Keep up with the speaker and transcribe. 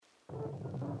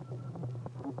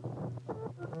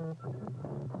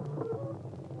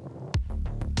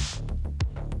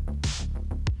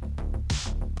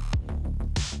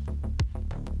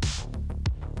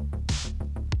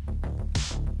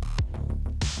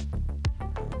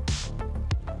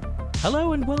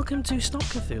Hello and welcome to Stop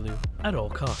Cthulhu at All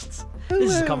Costs. Hello.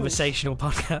 This is a conversational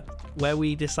podcast where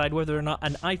we decide whether or not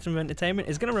an item of entertainment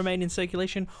is going to remain in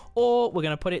circulation or we're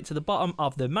going to put it to the bottom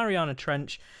of the Mariana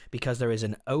Trench because there is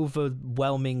an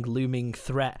overwhelming, looming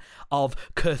threat of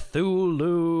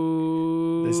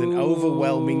Cthulhu. There's an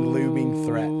overwhelming, looming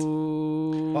threat.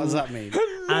 What does that mean?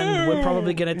 And we're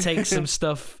probably going to take some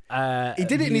stuff. He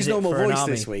did it in his normal voice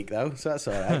this week, though, so that's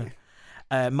all right.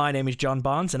 My name is John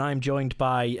Barnes, and I'm joined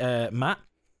by Matt.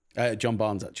 John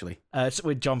Barnes, actually. So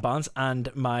with John Barnes and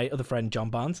my other friend, John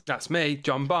Barnes. That's me,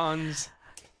 John Barnes.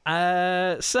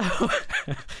 So,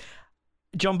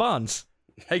 John Barnes.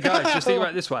 Hey, guys, just think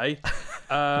about it this way.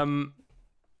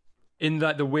 In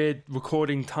like the weird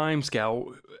recording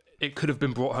timescale, it could have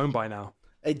been brought home by now.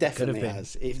 It definitely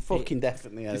has. It fucking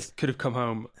definitely has. It could have come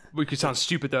home. We could sound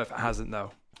stupid, though, if it hasn't,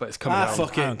 though. But it's coming home.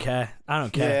 Fuck it. I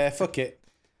don't care. Yeah, fuck it.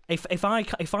 If I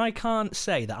can't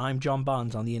say that I'm John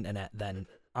Barnes on the internet, then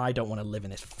I don't want to live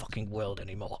in this fucking world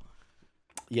anymore.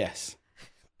 Yes.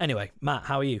 Anyway, Matt,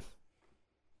 how are you?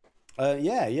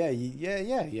 Yeah.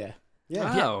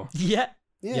 Wow. Yeah.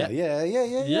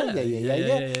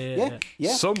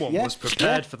 Someone was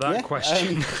prepared for that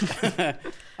question.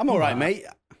 I'm all right, mate.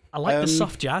 I like the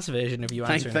soft jazz version of you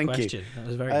answering the question. You. That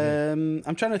was very good.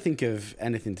 I'm trying to think of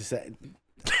anything to say.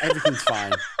 Everything's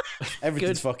fine.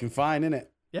 Everything's fucking fine, isn't it?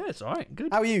 Yeah, it's all right.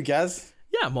 Good. How are you, Gaz?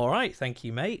 Yeah, I'm all right. Thank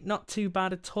you, mate. Not too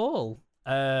bad at all.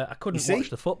 I couldn't watch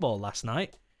the football last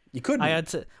night. You couldn't? I had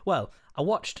to. Well, I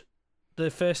watched the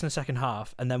first and the second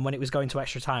half, and then when it was going to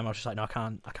extra time, I was just like, no, I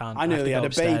can't. I nearly had a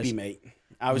baby, mate.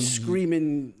 I was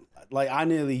screaming, like I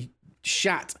nearly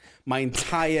shat my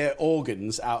entire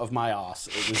organs out of my arse.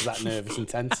 It was that nervous and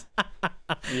tense.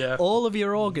 Yeah. All of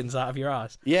your organs out of your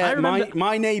arse. Yeah,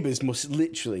 my neighbours must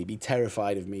literally be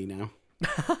terrified of me now.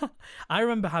 I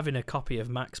remember having a copy of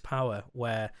Max Power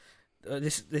where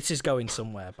this is going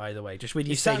somewhere, by the way. Just when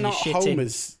you say that not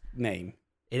Homer's name?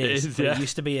 It is. Yeah. It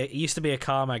used to be a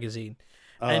car magazine.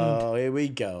 Oh, here we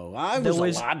go. I was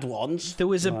a lad once. There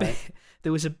was a bit.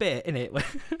 There was a bit in it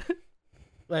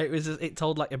where it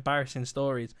told like embarrassing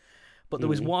stories, but there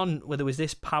was one where there was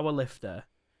this power lifter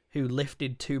who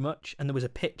lifted too much, and there was a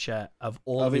picture of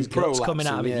all of his guts coming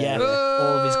out of it. Yeah,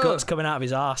 all of his guts coming out of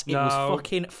his arse. It was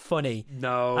fucking funny.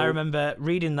 No, I remember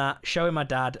reading that, showing my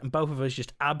dad, and both of us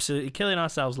just absolutely killing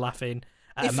ourselves laughing.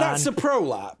 If that's a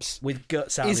prolapse, with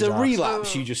guts out, is of his a arse.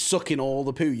 relapse you just sucking all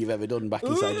the poo you've ever done back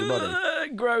inside your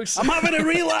body? Gross. I'm having a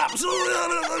relapse.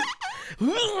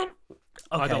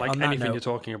 I don't like anything you're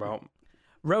talking about.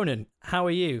 Ronan, how are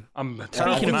you? I'm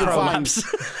Speaking of prolapse.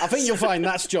 I think you'll find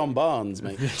that's John Barnes,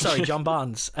 mate. Sorry, John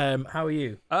Barnes. How are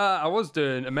you? I was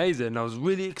doing amazing. I was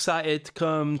really excited to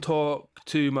come talk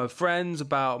to my friends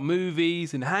about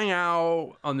movies and hang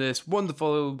out on this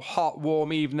wonderful, hot,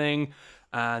 warm evening.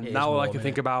 And now all I can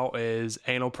think about is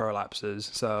anal prolapses.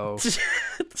 So,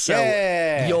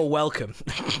 You're welcome.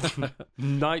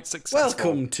 Night successful.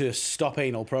 Welcome to Stop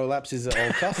Anal Prolapses at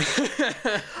All Costs.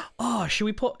 Oh, should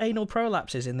we put anal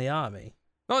prolapses in the army?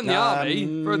 Not in the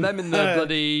army. Throw them in the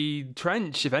bloody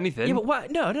trench, if anything. Yeah, but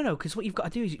what? No. Because what you've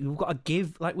got to do is you've got to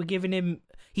give. Like we're giving him.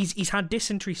 He's had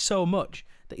dysentery so much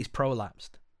that he's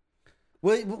prolapsed.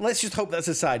 Well, let's just hope that's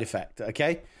a side effect,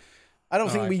 okay? I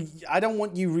don't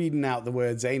want you reading out the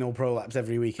words anal prolapse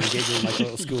every week and giggling like a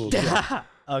little school.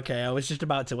 Okay, I was just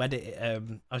about to edit it. I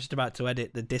was just about to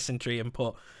edit the dysentery and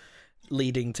put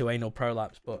leading to anal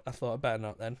prolapse, but I thought I better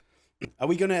not then. Are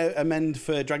we going to amend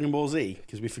for Dragon Ball Z?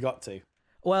 Because we forgot to.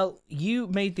 Well, you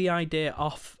made the idea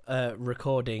off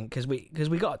recording because we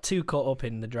got too caught up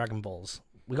in the Dragon Balls.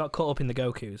 We got caught up in the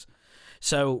Gokus.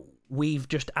 So we've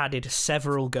just added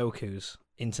several Gokus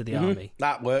into the army.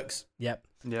 That works. Yep.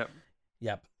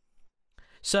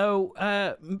 So,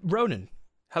 Ronan.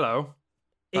 Hello.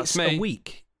 That's It's me. a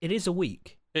week. It is a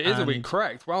week. It is a week,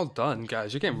 correct. Well done,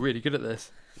 guys. You're getting really good at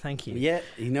this. Thank you. Yeah,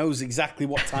 he knows exactly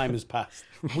what time has passed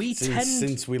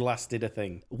since we last did a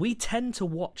thing. We tend to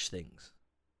watch things.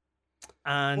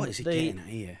 And what is he getting at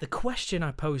here? The question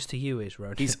I pose to you is,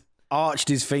 Ronan. He's arched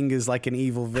his fingers like an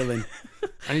evil villain.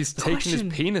 And he's taking his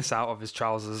penis out of his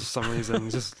trousers for some reason.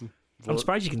 I'm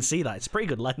surprised you can see that. It's a pretty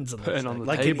good lens on this. On the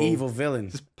like table. an evil villain.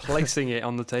 Just placing it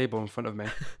on the table in front of me.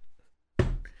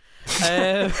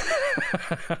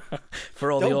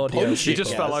 For all the audio. She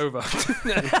just fell over.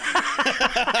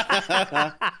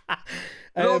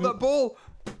 Roll that ball.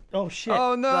 Oh shit!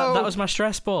 Oh no! That was my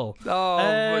stress ball. Oh,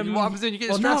 what happens when you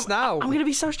get stressed now? I'm gonna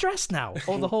be so stressed now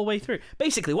all the whole way through.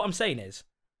 Basically, what I'm saying is,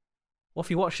 what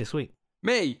have you watched this week?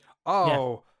 Me?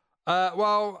 Oh,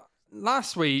 well,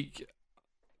 last week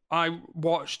I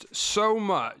watched so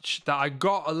much that I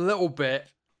got a little bit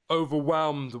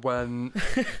overwhelmed when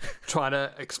trying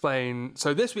to explain.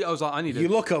 So this week I was like, I need to... You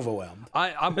look overwhelmed.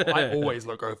 I always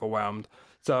look overwhelmed.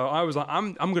 So I was like,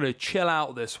 I'm going to chill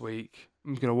out this week.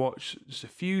 I'm going to watch just a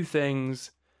few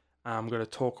things. And I'm going to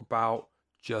talk about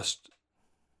just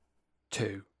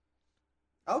 2.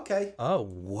 Okay. Oh,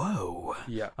 whoa.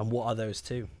 Yeah. And what are those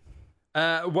 2?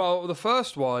 Well, the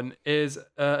first one is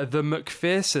the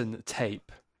McPherson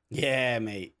tape. Yeah,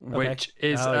 mate. Which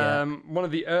is one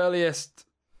of the earliest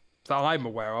that I'm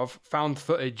aware of found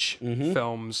footage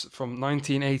films from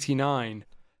 1989.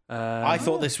 I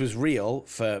thought this was real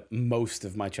for most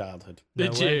of my childhood.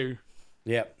 Did you?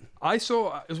 Yep. I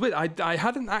saw, it was weird. I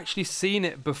hadn't actually seen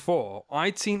it before.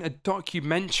 I'd seen a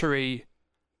documentary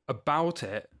about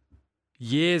it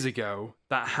years ago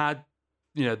that had,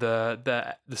 you know,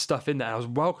 the stuff in there. And I was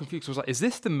well confused. I was like, is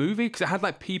this the movie? Because it had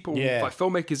like people, like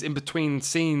filmmakers in between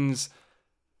scenes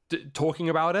talking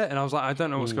about it. And I was like, I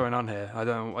don't know what's going on here. I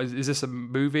don't, is this a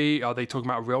movie? Are they talking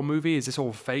about a real movie? Is this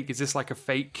all fake? Is this like a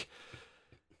fake...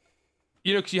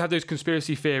 You know, because you had those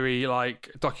conspiracy theory like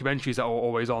documentaries that were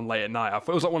always on late at night. I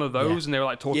thought it was like one of those, and they were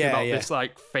like talking about this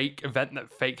like fake event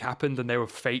that fake happened, and they were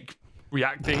fake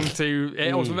reacting to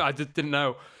it or something. I didn't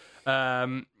know.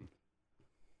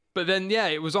 But then, yeah,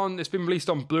 it was on. It's been released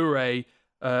on Blu-ray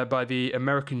by the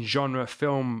American Genre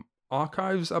Film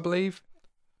Archives, I believe,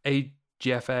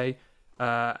 AGFA,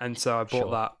 and so I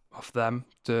bought that off them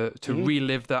to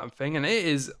relive that thing. And it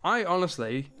is, I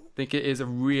honestly think it is a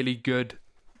really good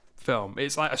film.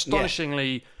 It's like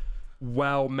astonishingly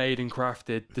well made and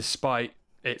crafted, despite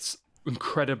its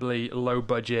incredibly low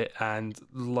budget and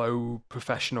low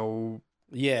professional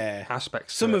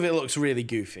aspects. Some of it looks really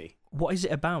goofy. What is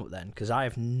it about then? Because I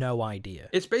have no idea.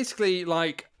 It's basically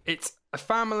like it's a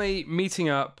family meeting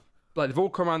up. Like they've all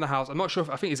come around the house. I'm not sure if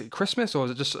I think is it Christmas or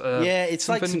is it just it's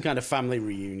something? Like some kind of family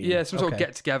reunion. Yeah, some sort of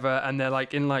get together, and they're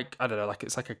like in like I don't know, like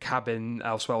it's like a cabin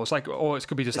elsewhere. It's like, or it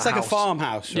could be just it's a like house. A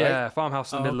farmhouse, right? Yeah, a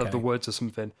farmhouse in the middle of the woods or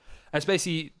something. And it's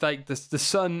basically like the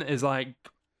son is like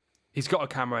he's got a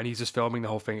camera and he's just filming the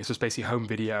whole thing. It's just basically home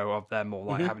video of them all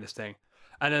like having this thing,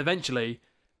 and then eventually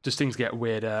just things get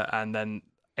weirder, and then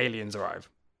aliens arrive.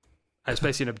 And it's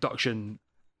basically an abduction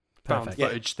found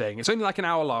footage thing. It's only like an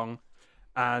hour long.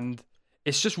 And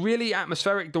it's just really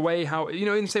atmospheric the way how, you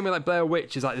know, in the same way like Blair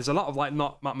Witch is like, there's a lot of like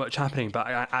not much happening, but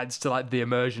it adds to like the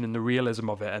immersion and the realism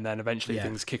of it. And then eventually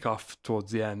things kick off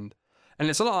towards the end. And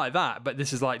it's a lot like that, but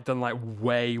this is like done like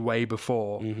way, way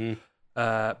before.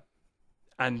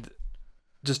 And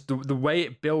just the way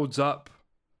it builds up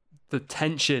the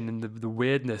tension and the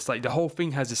weirdness, like the whole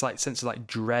thing has this like sense of like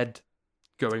dread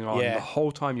going on the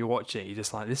whole time you watch it. You're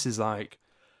just like, this is like,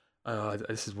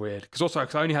 this is weird. Because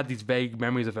I only had these vague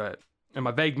memories of it, and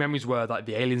my vague memories were like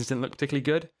the aliens didn't look particularly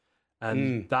good,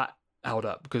 and that held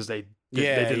up because they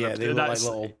look like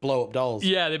little blow up dolls.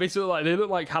 Yeah, they basically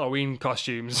look like Halloween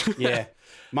costumes. Yeah,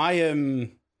 my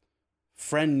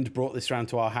friend brought this round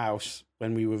to our house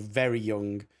when we were very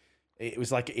young. It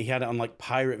was like he had it on like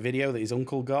pirate video that his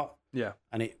uncle got. Yeah,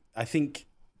 and I think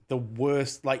the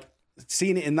worst, like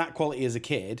seeing it in that quality as a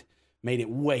kid made it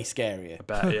way scarier. I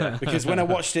bet, yeah. Because when I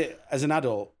watched it as an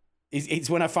adult,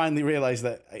 it's when I finally realised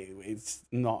that it's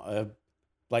not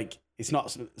it's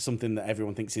not something that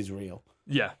everyone thinks is real.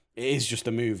 Yeah. It is just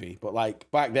a movie. But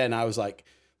like back then I was like,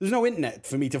 there's no internet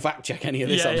for me to fact check any of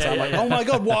this. I'm like, oh my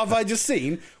God, what have I just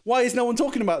seen? Why is no one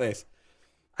talking about this?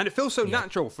 And it feels so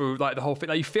natural through like the whole thing.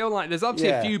 Like you feel like there's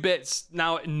obviously a few bits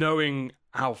now knowing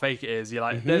how fake it is. You're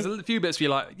like, there's a few bits where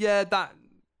you're like, yeah, that,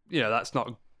 you know, that's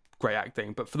not great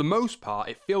acting, but for the most part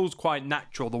it feels quite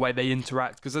natural the way they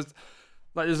interact, because it's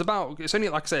only,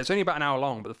 like I said, it's only about an hour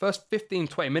long, but the first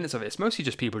 15-20 minutes of it, it's mostly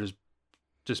just people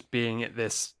just being at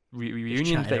this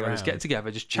reunion thing, or just get together,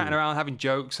 just chatting around, having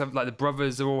jokes, like the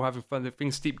brothers are all having fun, the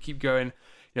things keep going,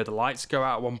 you know, the lights go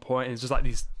out at one point, and it's just like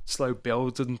these slow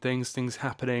builds and things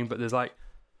happening, but there's like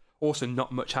also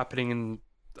not much happening in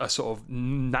a sort of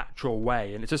natural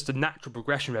way, and it's just a natural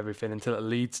progression of everything until it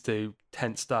leads to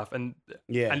tense stuff, and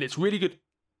it's really good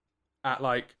at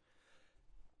like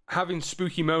having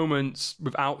spooky moments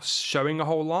without showing a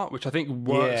whole lot, which I think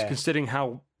works considering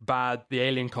how bad the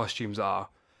alien costumes are,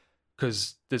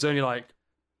 because there's only like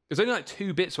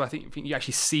 2 bits where I think you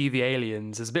actually see the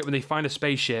aliens. There's a bit when they find a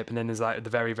spaceship, and then there's like at the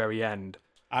very, very end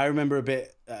I remember a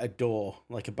bit at a door,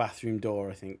 like a bathroom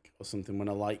door, I think, or something, when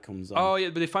a light comes on. Oh yeah,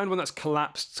 but they find one that's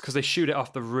collapsed because they shoot it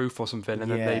off the roof or something, and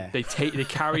then they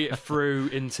carry it through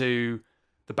into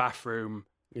the bathroom.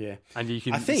 Yeah, and you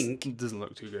can. I think it doesn't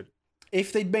look too good.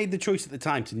 If they'd made the choice at the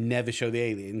time to never show the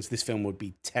aliens, this film would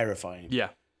be terrifying. Yeah.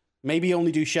 Maybe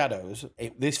only do shadows.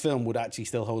 This film would actually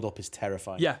still hold up as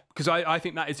terrifying. Yeah, because I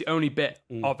think that is the only bit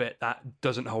of it that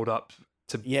doesn't hold up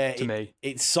to me.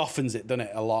 It softens it, doesn't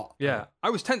it, a lot? Yeah, I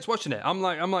was tense watching it. I'm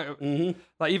like,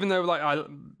 like even though like I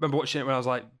remember watching it when I was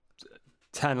like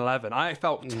 10, 11, I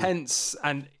felt tense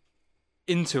and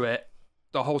into it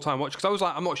the whole time watching because I was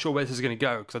like, I'm not sure where this is going to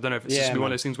go because I don't know if it's just gonna be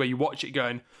one of those things where you watch it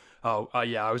going,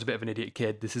 yeah, I was a bit of an idiot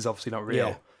kid. This is obviously not real.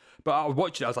 Yeah. But I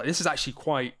watched it. I was like, this is actually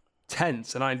quite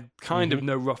tense, and I kind of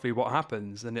know roughly what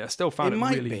happens, and I still found it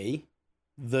might really... be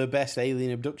the best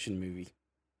alien abduction movie.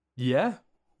 Yeah.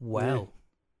 Well.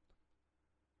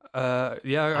 Yeah,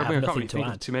 I mean, I can't really think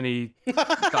of too many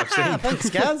that I've seen. Thanks,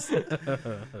 Gaz.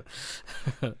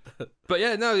 But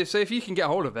yeah, no, so if you can get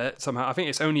hold of it somehow, I think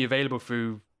it's only available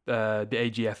through the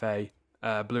AGFA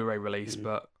Blu-ray release,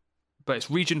 but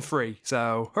it's region free,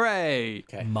 so hooray!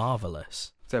 Okay.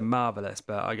 Marvellous. So marvellous,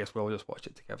 but I guess we'll just watch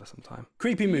it together sometime.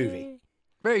 Creepy movie.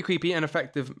 Very creepy and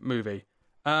effective movie.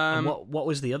 And what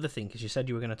was the other thing? Because you said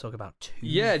you were going to talk about two.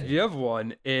 Yeah, the other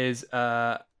one is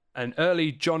an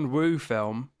early John Woo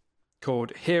film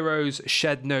called Heroes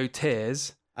Shed No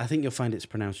Tears. I think you'll find it's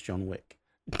pronounced John Wick.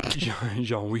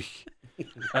 John Wick.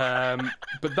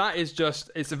 But that is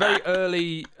it's a very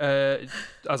early, as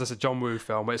I said, John Woo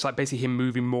film, where it's like basically him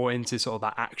moving more into sort of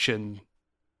that action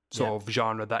sort of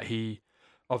genre that he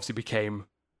obviously became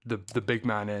the big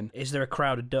man in. Is there a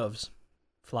crowd of doves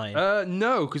flying?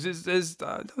 No, because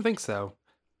I don't think so.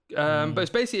 But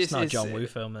it's basically... It's not a John Woo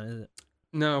film then, is it?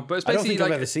 No, but it's I don't basically think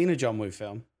I've ever seen a John Woo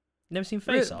film. Never seen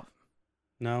Face Off?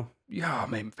 No. Yeah,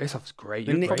 man, Face Off's great.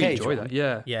 The You'd Nick probably Cage enjoy one? that.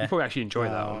 Yeah. Yeah. You'd probably actually enjoy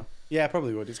that one. Yeah, I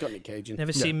probably would. It's got Nick Cage in.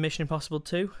 Never seen Mission Impossible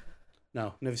 2?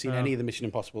 No, never seen any of the Mission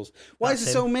Impossibles. Why is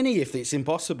there so many if it's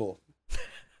impossible?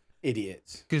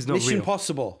 Idiots. Because it's not Mission real.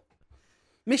 Possible.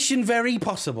 Mission Very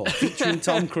Possible, featuring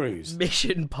Tom Cruise.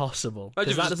 Mission Possible.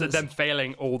 Imagine just them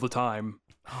failing all the time.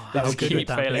 That would keep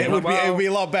failing. It would be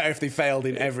a lot better if they failed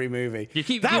in every movie. You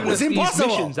keep that giving was us impossible.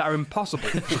 These missions that are impossible.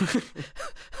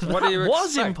 What do you was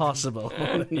expect? impossible.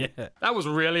 Yeah. That was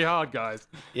really hard, guys.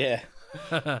 Yeah.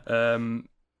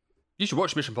 You should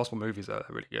watch Mission Impossible movies, though.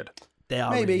 They're really good. They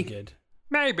are Maybe. really good.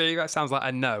 Maybe. That sounds like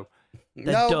a no.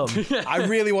 They're dumb. I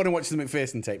really want to watch the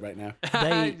McPherson tape right now.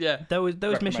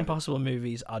 Those Mission Impossible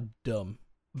movies are dumb,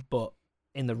 but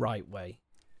in the right way.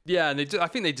 Yeah, and I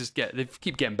think they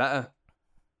keep getting better.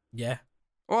 Yeah.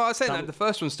 Well, I say that the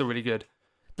first one's still really good.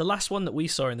 The last one that we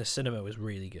saw in the cinema was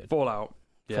really good. Fallout.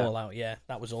 Yeah. Fallout, yeah,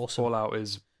 that was awesome. Fallout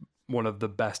is one of the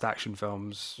best action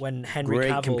films. When Henry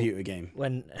Great Cavill, computer game.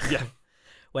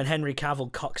 When Henry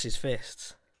Cavill cocks his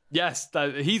fists. Yes,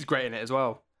 he's great in it as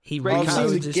well. He I've reloads seen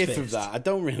the his gif fists. of that. I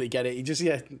don't really get it. He just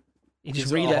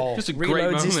just a great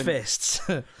reloads his moment. fists.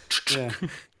 yeah.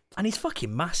 And he's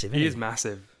fucking massive, He isn't is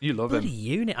massive. You love Bloody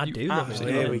him. unit, I do love him.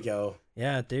 absolutely Here love we him. go.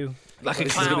 Yeah, I do. Like a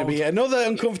This is going to cloud. be another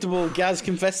uncomfortable. Gaz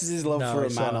confesses his love No, for a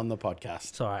it's man all right. on the podcast.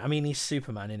 It's alright. I mean, he's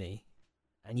Superman, isn't he?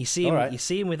 And you see him, Alright. you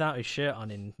see him without his shirt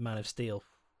on in Man of Steel.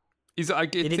 I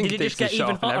Did think he it takes just get his shirt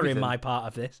even off and hotter in everything. my part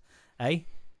of this? Eh? I think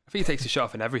he takes his shirt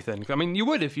off and everything. I mean, you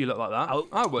would if you look like that.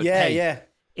 I would. Yeah, Hey. yeah.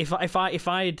 If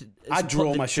I'd I'd draw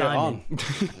put the my shirt time on in-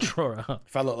 draw it on.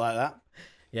 if I look like that.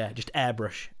 Yeah, just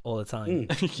airbrush all the time.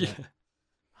 Yeah.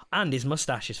 And his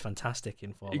mustache is fantastic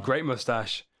in Fallout. Great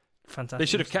mustache. Fantastic. They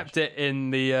should have moustache. kept it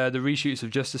in the reshoots of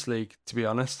Justice League, to be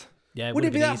honest. Yeah, Would it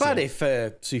would've be been that bad easier.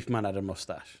 if Superman had a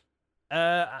mustache?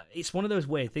 It's one of those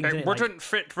weird things. Isn't it? Like,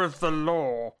 fit with the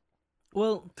law.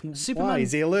 well, Superman.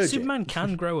 Is he allergic? Superman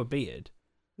can grow a beard.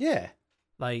 Yeah.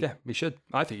 Like Yeah, he should.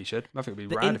 I think he should. I think it'd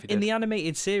be rad if he did. in the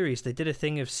animated series, they did a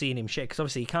thing of seeing him shave because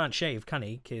obviously he can't shave, can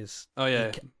he? Because Oh,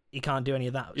 yeah. he can't do any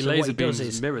of that. He So what laser he does beams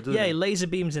is the mirror, doesn't yeah, he? he laser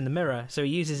beams in the mirror, so he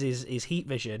uses his heat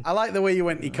vision. I like the way you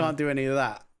went, he can't do any of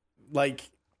that. Like,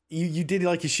 you did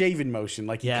like a shaving motion,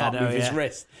 like he Yeah, can't I know, move his yeah.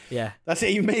 wrist. Yeah, That's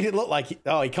it. You made it look like, he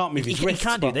can't move his he wrist.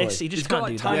 can't do this. He He's just got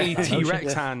can't like do tiny that.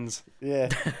 T-Rex hands. Yeah.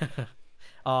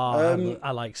 Oh,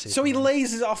 I like Superman. So he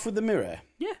lasers off with the mirror?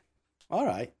 Yeah. All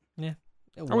right. Yeah.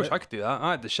 I wish I could do that.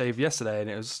 I had to shave yesterday, and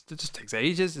it just takes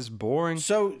ages. It's boring.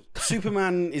 So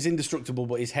Superman is indestructible,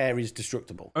 but his hair is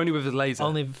destructible. Only with his laser.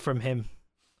 Only from him.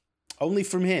 Only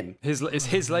from him. It's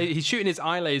his laser. He's shooting his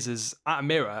eye lasers at a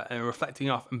mirror and reflecting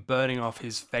off and burning off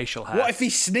his facial hair. What if he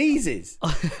sneezes?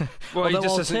 Well, he Although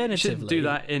just doesn't, he shouldn't do alternatively-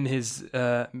 that in his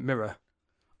mirror.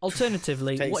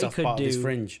 Alternatively, Takes what he off could part of his do.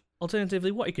 fringe.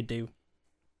 Alternatively, what he could do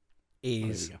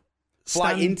is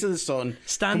fly into the sun,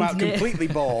 come out completely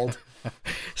bald.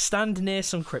 Stand near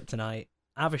some kryptonite,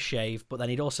 have a shave, but then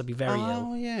he'd also be very ill.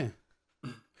 Oh, yeah.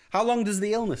 How long does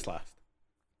the illness last?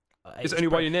 Is it only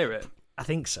while you're near it? I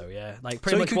think so, yeah. Like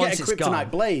pretty so much he could once get a it's kryptonite gone.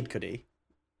 blade, could he?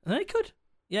 No, he could.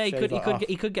 Yeah, he Shave could. that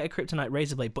He could get a kryptonite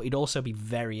razor blade, but he'd also be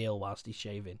very ill whilst he's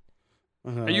shaving.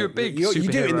 Are you a big You do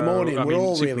it in the superhero? morning. I We're mean,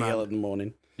 all Superman. really ill in the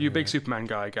morning. You a big Superman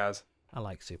guy, Gaz? I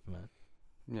like Superman.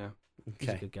 Yeah. He's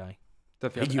a Okay. good guy.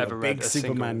 Don't think I've You're ever a read big a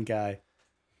Superman single. guy.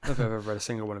 I don't think I've ever read a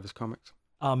single one of his comics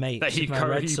Oh, mate. that he Superman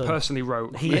Red Son. personally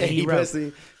wrote. He wrote.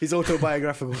 personally, his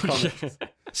autobiographical comics.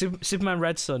 Superman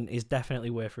Red Son is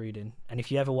definitely worth reading. And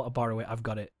if you ever want to borrow it, I've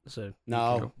got it. So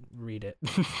No. you can read it.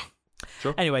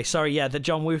 Sure. Anyway, sorry, the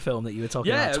John Woo film that you were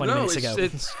talking about 20 minutes ago.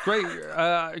 It's great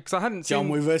because I hadn't John seen.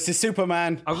 Woo versus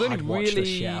Superman. I was only I'd watch the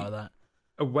shit really out of that.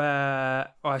 aware.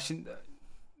 Oh, actually,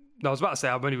 no, I was about to say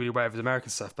I'm only really aware of his American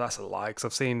stuff, but that's a lie because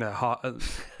I've seen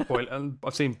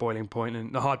I've seen Boiling Point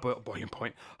and the Hard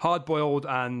Boiled,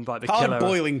 and like the Hard Killer.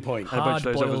 boiling point. And a bunch of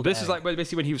those Hard-boiled others. This is egg. like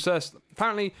basically when he was first.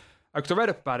 Apparently, because I read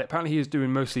up about it. Apparently, he was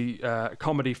doing mostly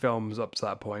comedy films up to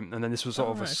that point, and then this was sort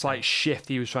of a slight shift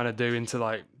he was trying to do into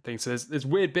like things. So there's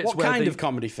weird bits. What where kind they, of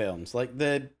comedy films? Like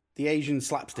the Asian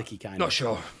slapsticky kind? Not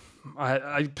sure.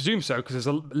 I presume so because there's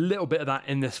a little bit of that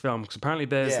in this film. Because apparently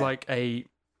there's Yeah.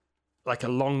 like a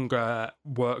longer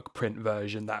work print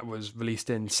version that was released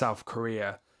in South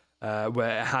Korea,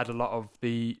 where it had a lot of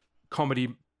the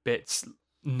comedy bits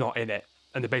not in it,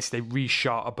 and they basically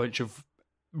reshot a bunch of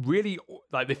really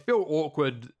like they feel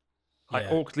awkward, like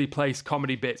Yeah. awkwardly placed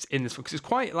comedy bits in this because it's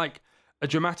quite like a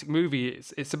dramatic movie.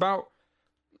 It's about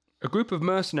a group of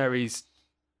mercenaries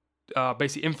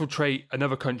basically infiltrate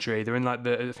another country. They're in like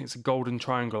I think it's a Golden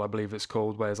Triangle, I believe it's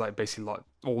called, where it's like basically like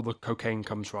all the cocaine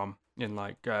comes from in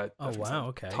like I Oh, think it's wow,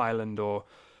 like okay. Thailand or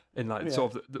in like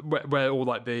sort of where all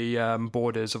like the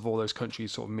borders of all those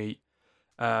countries sort of meet.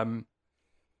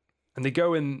 And they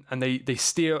go in and they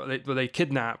steal, they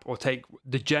kidnap or take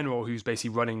the general who's basically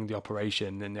running the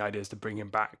operation, and the idea is to bring him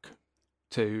back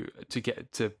to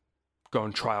get to go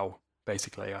on trial,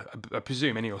 basically. I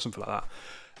presume, or something like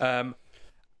that.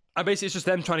 And basically, it's just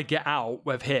them trying to get out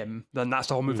with him. Then that's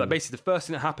the whole movie. Like basically, the first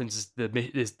thing that happens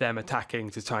is them attacking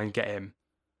to try and get him.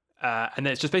 And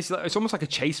then it's just basically it's almost like a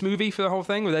chase movie for the whole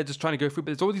thing, where they're just trying to go through. But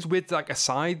there's all these weird like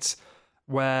asides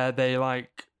where they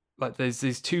like there's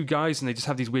these two guys and they just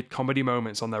have these weird comedy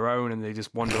moments on their own, and they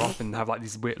just wander off and have like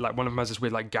these weird, like one of them has this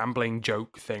weird like gambling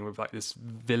joke thing with like this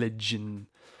village, and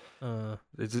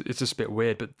it's just a bit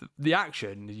weird. But the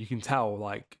action, you can tell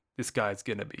like this guy's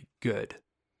gonna be good.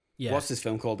 Yeah. What's this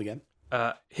film called again?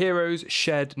 Heroes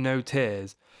Shed No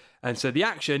Tears. And so the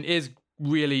action is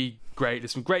really great.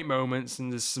 There's some great moments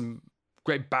and there's some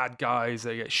great bad guys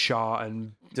that get shot,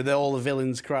 and Do all the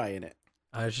villains cry in it?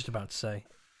 I was just about to say.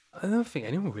 I don't think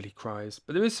anyone really cries.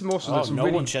 But there is some also Oh, some no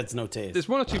really, one sheds no tears. there's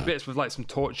one or two bits with like some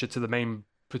torture to the main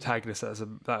protagonist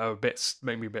that are a bit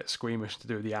make me a bit squeamish to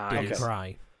do with the eyes. Big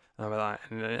cry. And I'm like,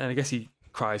 and I guess he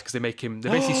cries because they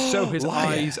basically sew his Liar.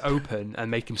 eyes open and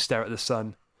make him stare at the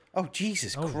sun. Oh,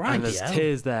 Jesus Oh, And Christ. there's hell.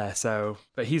 tears there. So,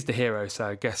 but he's the hero. So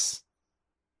I guess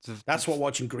That's what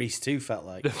watching Grease 2 felt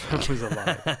like. the film was a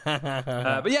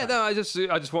lie. But yeah, no, I just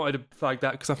wanted to flag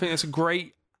that because I think it's a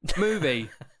great movie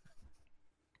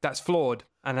that's flawed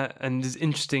and is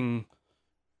interesting,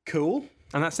 Cool.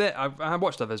 and that's it. I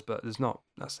watched others, but there's not.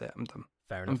 That's it. I'm done.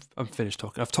 Fair enough. I'm finished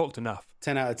talking. I've talked enough.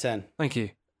 10 out of 10. Thank you.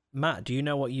 Matt, do you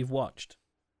know what you've watched?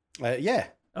 Yeah.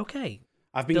 Okay.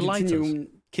 I've been Delight us.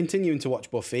 continuing to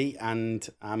watch Buffy, and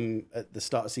I'm at the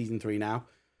start of season 3 now.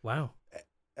 Wow.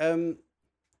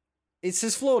 It's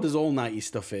as flawed as all 90s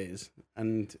stuff is,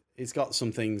 and it's got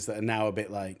some things that are now a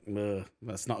bit like, "Ugh,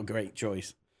 that's not a great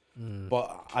choice."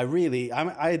 But I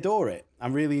adore it.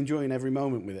 I'm really enjoying every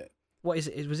moment with it. What is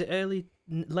it? Was it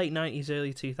late 90s,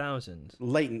 early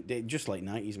 2000s? Just late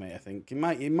 90s, mate. I think it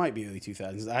might be early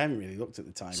 2000s. I haven't really looked at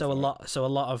the time. So a lot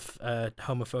of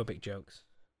homophobic jokes.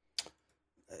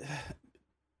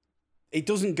 It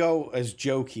doesn't go as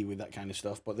jokey with that kind of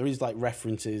stuff, but there is like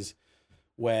references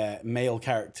where male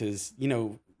characters,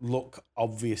 look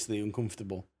obviously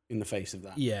uncomfortable in the face of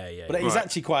that. Yeah, yeah. But yeah. it's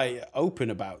actually quite open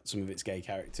about some of its gay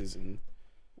characters and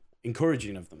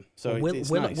encouraging of them. So it's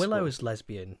nice. Willow is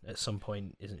lesbian at some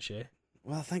point, isn't she?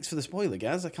 Well, thanks for the spoiler,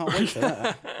 Gaz. I can't wait for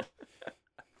that.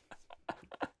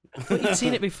 But you'd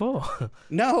seen it before.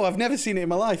 No, I've never seen it in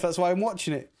my life. That's why I'm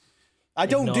watching it. I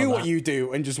don't Ignore do what that. you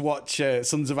do and just watch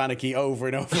Sons of Anarchy over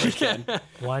and over again.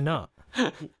 Why not?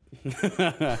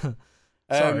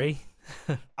 Sorry.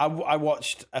 I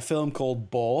watched a film called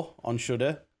Boar on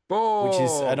Shudder, Boar. which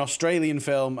is an Australian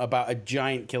film about a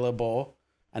giant killer boar,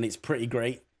 and it's pretty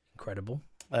great. Credible.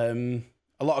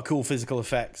 A lot of cool physical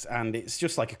effects, and it's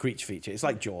just like a creature feature. It's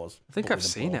like Jaws. I think I've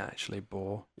seen it actually,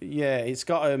 Boar. Yeah, it's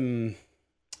got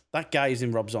that guy who's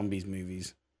in Rob Zombie's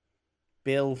movies,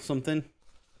 Bill something.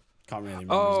 Can't really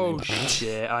remember his name.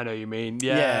 Shit, I know what you mean.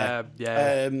 Yeah.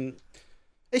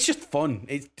 It's just fun.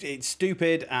 It's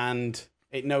stupid, and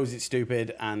it knows it's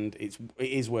stupid, and it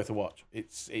is worth a watch.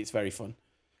 It's very fun.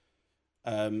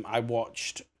 I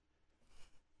watched.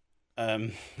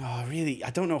 I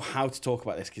don't know how to talk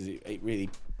about this because it really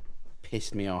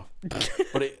pissed me off.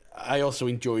 But I also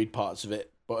enjoyed parts of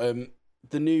it. But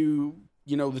the new,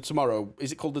 the Tomorrow,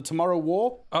 is it called the Tomorrow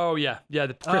War? Oh yeah,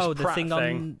 the Chris Pratt thing.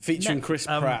 On featuring Chris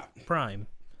Pratt. Prime.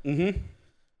 Mm-hmm.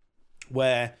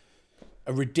 Where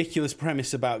a ridiculous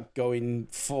premise about going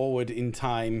forward in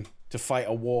time to fight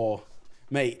a war,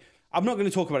 mate. I'm not going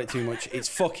to talk about it too much. It's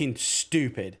fucking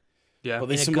stupid. Yeah, but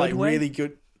there's some like really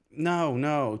good.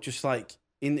 No, just like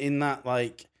in that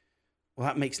like, well,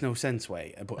 that makes no sense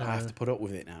way, but I have to put up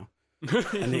with it now.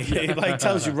 And it like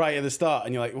tells you right at the start,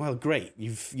 and you're like, well, great,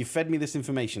 you've fed me this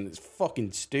information that's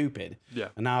fucking stupid. Yeah,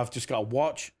 and now I've just got to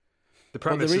watch. The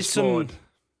premise is flawed.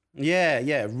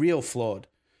 Yeah, real flawed.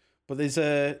 But there's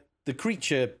the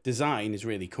creature design is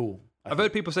really cool. I've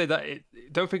heard people say that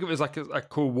don't think of it as like a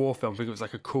cool war film. Think of it as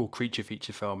like a cool creature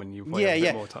feature film, and you have a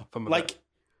bit more fun with like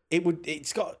it would.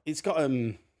 It's got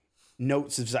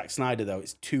notes of Zack Snyder though.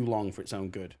 It's too long for its own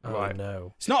good. Oh right.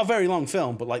 No, it's not a very long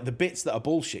film, but like the bits that are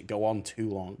bullshit go on too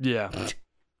long. Yeah. But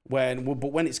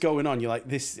when it's going on, you're like,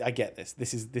 this. I get this.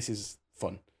 This is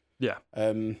fun. Yeah.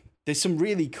 There's some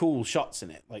really cool shots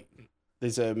in it. Like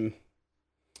there's a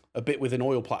bit with an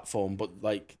oil platform, but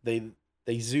like they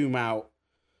zoom out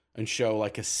and show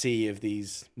like a sea of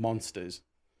these monsters.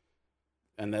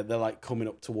 And they're like coming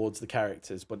up towards the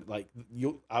characters, but like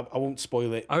I won't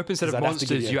spoil it. I hope instead of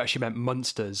monsters, you actually meant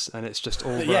monsters, and it's just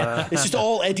all it's just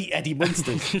all Eddie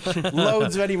Munsters,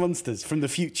 loads of Eddie Munsters from the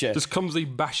future, just clumsily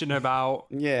bashing about.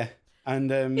 Yeah,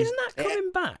 and isn't that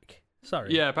coming back?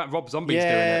 Sorry. Yeah, but Rob Zombie's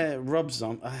doing it. Rob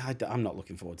Zombie. I'm not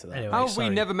looking forward to that. Anyway, how have we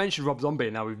never mentioned Rob Zombie?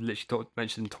 Now we've literally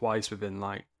mentioned him twice within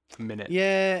like a minute.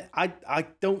 Yeah, I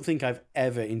don't think I've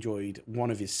ever enjoyed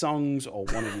one of his songs or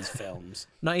one of his films.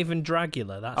 Not even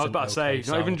Dragula. That's I was about to say,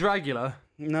 song. not even Dragula.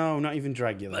 No, not even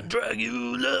Dragula.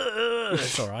 Dragula.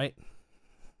 It's all right.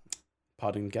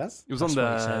 Pardon, Gaz? It was on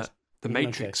the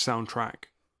Matrix soundtrack.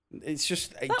 It's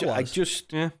just I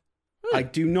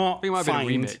do not. I think it might have been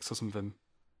a remix or something.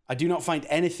 I do not find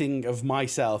anything of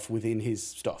myself within his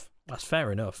stuff. That's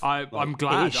fair enough. I'm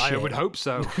glad. I would hope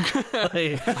so.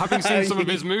 Having seen some of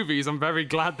his movies, I'm very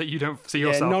glad that you don't see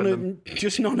yourself in them.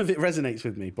 Just none of it resonates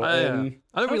with me. But I don't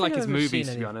really like his movies,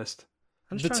 to be honest.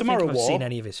 I'm just trying to think if I've seen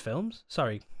any of his films.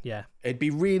 Sorry, yeah. It'd be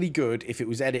really good if it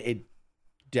was edited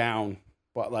down.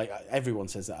 But like everyone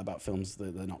says that about films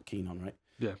that they're not keen on, right?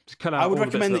 Yeah. I would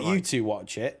recommend that you two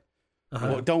watch it.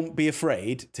 But don't be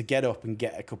afraid to get up and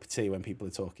get a cup of tea when people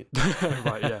are talking.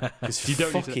 Right, yeah. Because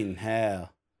fucking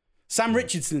hell. Sam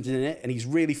Richardson's in it, and he's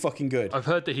really fucking good. I've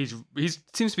heard that he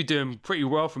seems to be doing pretty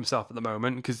well for himself at the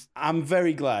moment. Because I'm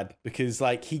very glad because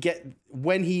like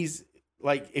when he's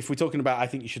like, if we're talking about I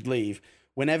Think You Should Leave,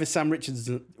 whenever Sam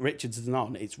Richardson's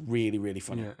on, it's really really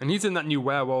funny. Yeah, and he's in that new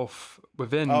Werewolf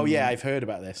Within. Oh yeah, I've heard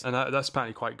about this, and that's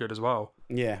apparently quite good as well.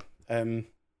 Yeah.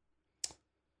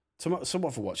 Somewhat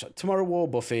for watch. Tomorrow War,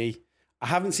 Buffy. I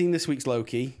haven't seen this week's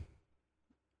Loki.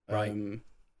 Right.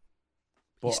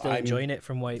 But you still enjoying it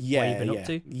from what you've been up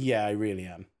to? Yeah, I really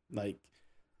am. Like,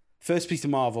 first piece of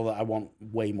Marvel that I want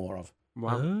way more of.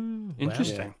 Wow.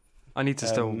 Interesting. Yeah. I need to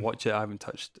still watch it. I haven't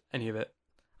touched any of it.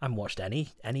 I haven't watched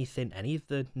any of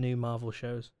the new Marvel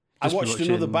shows. I watched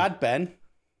another Bad Ben.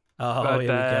 Oh, Bad here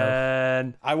Ben.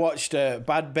 We go. I watched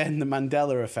Bad Ben, The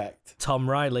Mandela Effect. Tom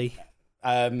Riley,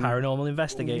 paranormal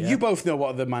investigator. You both know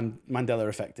what the Mandela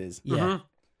Effect is. Yeah. Mm-hmm.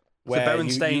 So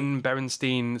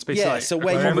Berenstein, it's basically like, so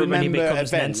where you remember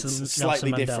events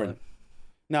slightly different.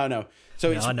 No.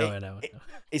 So I know.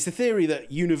 It's the theory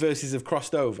that universes have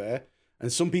crossed over,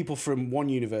 and some people from one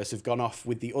universe have gone off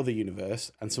with the other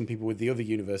universe, and some people with the other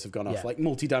universe have gone off, like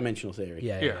multi-dimensional theory.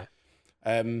 Yeah.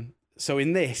 So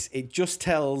in this, it just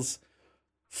tells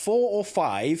 4 or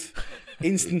 5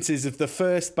 instances of the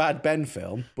first Bad Ben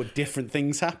film, but different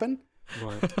things happen.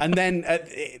 Right. And then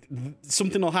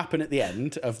something will happen at the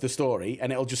end of the story,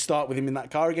 and it'll just start with him in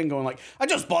that car again, going like, "I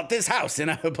just bought this house in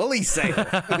a police sale,"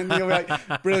 and you'll be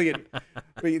like, "Brilliant,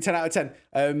 10 out of 10."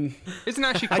 Isn't it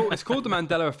actually called? It's called the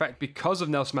Mandela Effect because of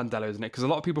Nelson Mandela, isn't it? Because a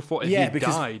lot of people thought he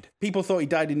died. People thought he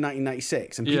died in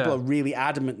 1996, and people are really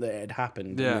adamant that it had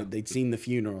happened. Yeah, they'd seen the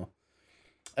funeral.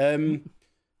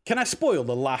 Can I spoil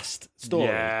the last story?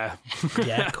 Yeah,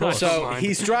 of course. So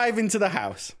he's driving to the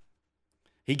house.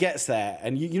 He gets there,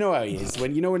 and you know how he is.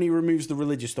 When he removes the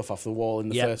religious stuff off the wall in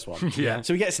the first one. Yeah.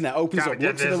 So he gets in there, opens up,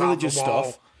 looks at the religious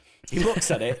stuff. He looks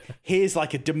at it, hears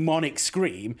like a demonic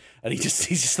scream, and he's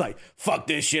just like, fuck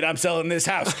this shit, I'm selling this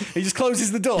house. He just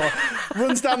closes the door,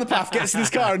 runs down the path, gets in his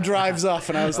car and drives off.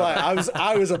 And I was like,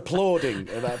 I was applauding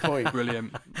at that point.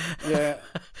 Brilliant. Yeah.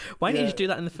 Why didn't you do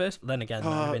that in the first? Then again,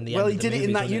 in the well, end he of did the it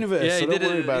in movies, that wasn't it? universe, Yeah, so don't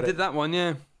worry about he it. did that one,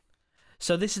 yeah.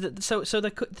 So this is so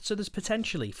there's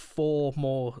potentially 4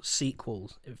 more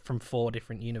sequels from 4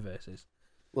 different universes.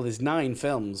 Well, there's 9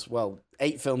 films. Well,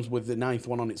 8 films with the 9th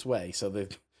one on its way. So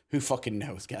who fucking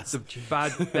knows, guys? The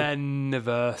Bad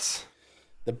Ben-verse.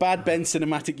 The Bad Ben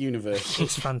Cinematic Universe.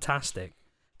 It's fantastic.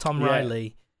 Tom Yeah.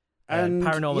 Riley, And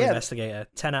paranormal investigator,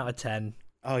 10 out of 10.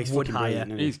 Oh, he's Would fucking hire. brilliant,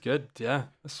 isn't he? He's good, yeah.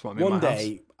 That's what I mean. One my house.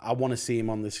 day, I want to see him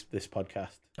on this podcast.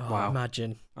 Oh, Wow.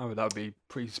 imagine Oh, that would be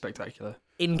pretty spectacular.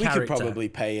 in We character. could probably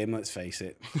pay him, let's face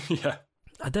it. Yeah.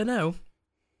 I don't know.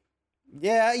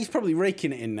 Yeah, he's probably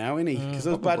raking it in now, isn't he? Because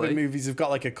those Bad probably. Ben movies have got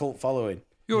like a cult following.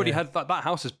 You already had that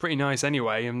house is pretty nice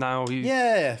anyway, and now he's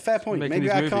Yeah, fair point. Making Maybe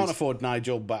these I can't movies. afford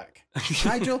Nigel back.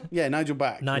 Nigel? Yeah, Nigel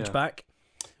back. Nige Yeah. back.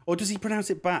 Or does he pronounce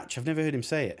it Batch? I've never heard him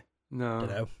say it. no. Don't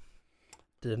know.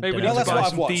 Maybe we Well, need that's to what buy I've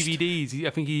some watched. DVDs. I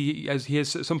think he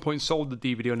has at some point sold the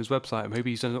DVD on his website. Maybe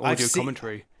he's done an I've audio seen-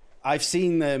 commentary. I've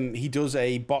seen he does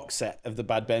a box set of the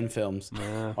Bad Ben films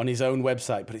on his own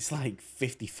website, but it's like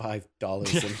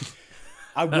 $55. And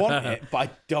I want it, but I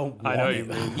don't want I know what it. you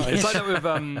mean. It's like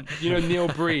that with Neil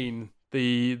Breen,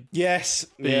 the Yes.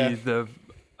 Yeah. the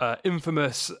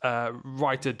infamous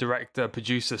writer, director,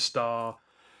 producer, star.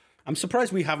 I'm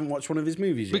surprised we haven't watched one of his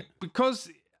movies yet. Because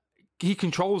he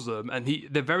controls them and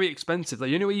they're very expensive. Like,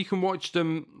 the only way you can watch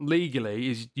them legally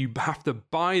is you have to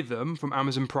buy them from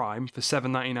Amazon Prime for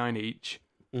 $7.99 each,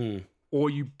 or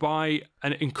you buy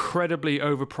an incredibly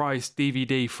overpriced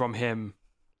DVD from him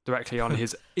directly on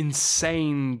his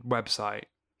insane website.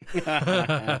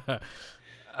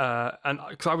 And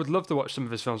because I would love to watch some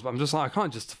of his films, but I'm just like, I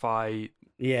can't justify.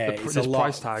 Yeah, The- it's this a lot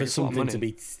price tag for is a lot of something to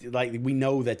money. be like. We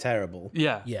know they're terrible.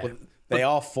 Yeah, Yeah. But they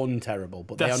are fun terrible,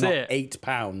 but they are That's not it.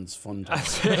 £8 fun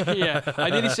terrible. yeah. I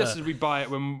nearly suggested we buy it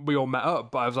when we all met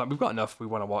up, but I was like, we've got enough we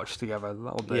want to watch together.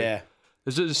 That'll do. Yeah,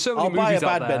 There's so many I'll buy a movies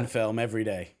out Bad there. Ben film every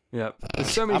day. Yeah, there's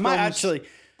so many I might films actually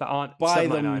that aren't buy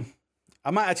 $7.99. them.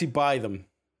 I might actually buy them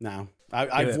now.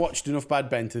 I've it. watched enough Bad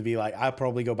Ben to be like, I'll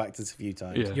probably go back to this a few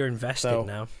times. Yeah. You're invested So-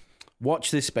 now.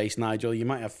 Watch this space, Nigel. You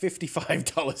might have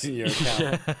 $55 in your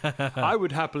account. I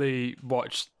would happily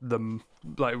watch them.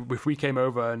 Like if we came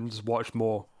over and just watched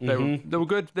more, they were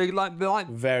good.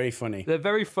 Very funny. They're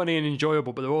very funny and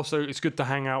enjoyable, but they're also it's good to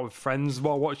hang out with friends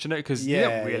while watching it because you Yeah,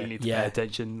 don't really yeah. need to Yeah. pay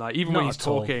attention. Like even Not when he's at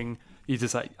all. talking, he's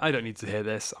just like, I don't need to hear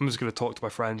this. I'm just going to talk to my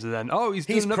friends, and then he's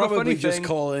doing He's another funny probably just thing.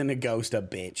 calling a ghost a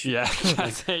bitch. Yeah,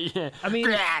 that's it, yeah. I mean,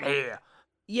 Get out of here.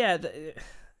 yeah,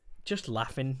 just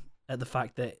laughing at the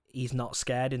fact that he's not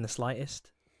scared in the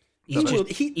slightest. He's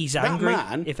angry, That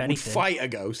man if would anything. fight a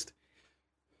ghost.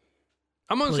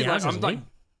 I'm honestly Well, he like, has, I'm hasn't like he?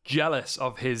 jealous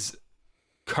of his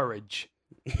courage.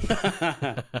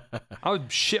 I would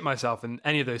shit myself in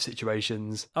any of those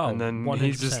situations, Oh, and then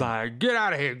he's just 100%. like, "Get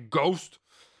out of here, ghost!"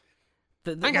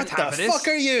 The- I ain't got What time the for this. fuck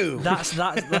are you? That's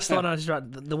the one I was right.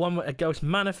 The one where a ghost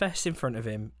manifests in front of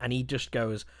him, and he just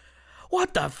goes,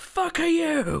 "What the fuck are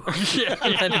you?"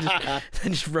 and then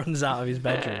just runs out of his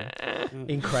bedroom.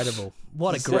 Incredible!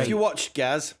 What a So if great. you watched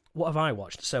Gaz, What have I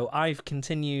watched? So I've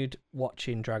continued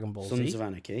watching Dragon Ball Sons Z. of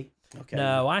Anarchy. Okay.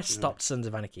 No, I stopped Sons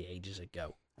of Anarchy ages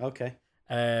ago. Okay.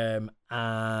 And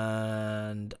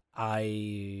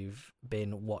I've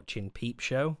been watching Peep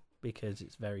Show because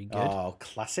it's very good. Oh,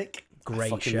 classic. Great I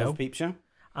fucking show. love Peep Show.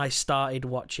 I started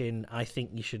watching I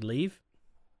Think You Should Leave.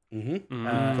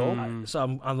 Mm-hmm. Cool.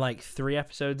 So I'm like 3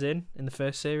 episodes in the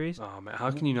first series. Oh man, how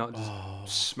can you not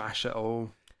just smash it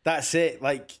all? That's it.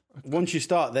 Like, once you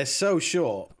start, they're so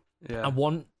short. Yeah,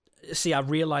 I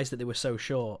realized that they were so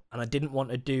short, and I didn't want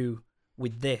to do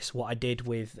with this what I did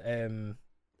with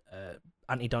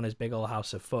Auntie Donna's Big Ol'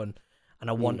 House of Fun, and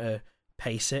I want to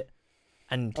pace it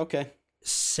and Okay.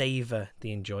 savor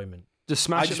the enjoyment. just I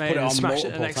smash just it, put mate, it and on smash it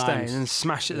the multiple next day, times. and then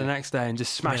smash it the next day, and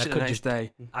just smash I it the could next just-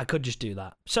 day. I could just do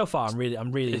that. So far, I'm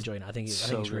really enjoying it. I think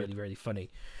so it's good. really, really funny.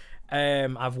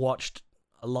 I've watched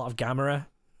a lot of Gamera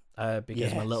because my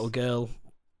Yes. little girl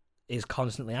is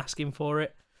constantly asking for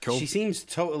it. Cool. She seems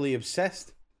totally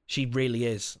obsessed. She really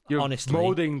is. You're honestly,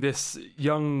 molding this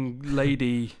young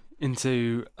lady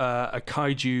into a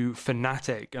kaiju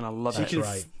fanatic, and I love She it. can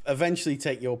right. eventually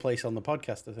take your place on the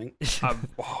podcast, I think.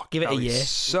 Give it that a was year.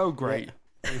 So great.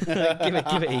 give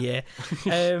it a year.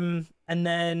 And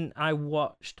then I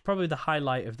watched probably the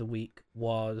highlight of the week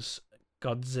was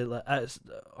Godzilla.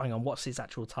 Hang on, what's its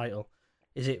actual title?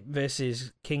 Is it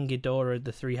versus King Ghidorah,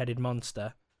 the three-headed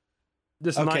monster?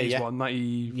 This Okay, 90s yeah. one,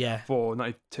 94,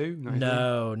 92, 93?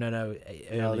 No. No,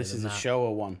 earlier this is than a that.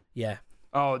 Showa one. Yeah.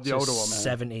 Oh, the So older one.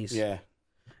 70s. Yeah.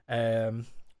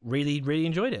 Really, really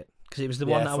enjoyed it because it was the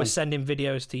Yeah, one that I was fun. sending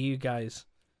videos to you guys.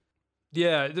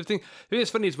 Yeah, the thing that's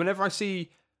funny is whenever I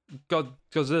see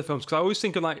Godzilla films, because I always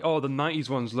think of like, oh, the 90s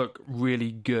ones look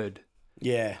really good.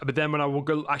 Yeah. But then when I will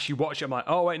go actually watch it, I'm like,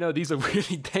 oh, wait, no, these are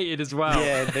really dated as well.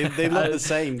 Yeah, they look the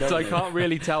same, don't So I they? can't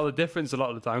really tell the difference a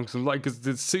lot of the time because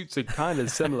the suits are kind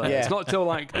of similar. Yeah. It's not till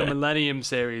like the Millennium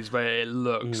series where it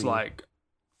looks like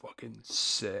fucking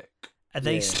sick. Are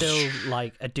they Yeah. still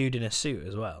like a dude in a suit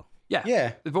as well? Yeah.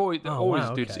 Yeah. They've always Oh,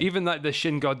 wow, dudes. okay. Even like the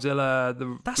Shin Godzilla,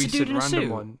 the That's a recent dude in a random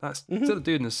suit? one. That's still a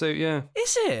dude in a suit, yeah.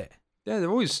 Is it? Yeah, they're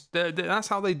always, that's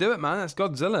how they do it, man. That's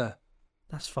Godzilla.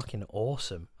 That's fucking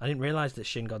awesome. I didn't realize that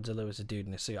Shin Godzilla was a dude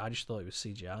in a suit. I just thought it was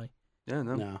CGI. Yeah,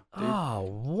 no. No. Oh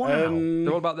wow!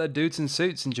 They're all about their dudes in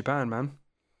suits in Japan, man.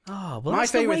 Oh well, My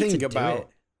that's the favorite way thing to about do it.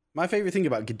 my favorite thing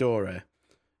about Ghidorah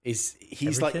is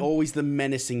he's like Everything? always the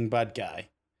menacing bad guy,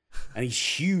 and he's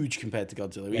huge compared to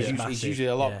Godzilla. He's, Yeah, usually, massive, he's usually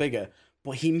a lot yeah. bigger,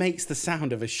 but he makes the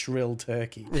sound of a shrill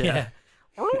turkey. Yeah.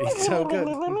 It's so good.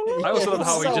 I also love It's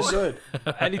how he so just good.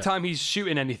 anytime he's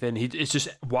shooting anything, it's just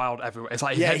wild everywhere. It's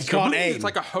like his Yeah, head's he can't going, aim. It's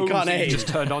like a He hose can't that he aim. just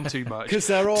turned on too much. Because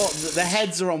their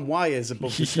heads are on wires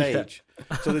above the stage,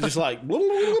 so they're just like,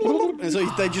 and so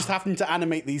they just happen to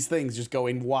animate these things just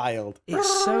going wild.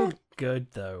 It's so good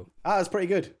though. Ah, that's pretty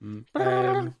good.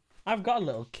 I've got a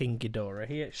little King Ghidorah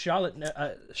here. Charlotte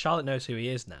knows who he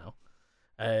is now.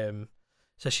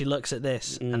 So she looks at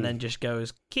this and then just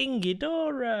goes, King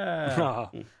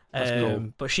Ghidorah. That's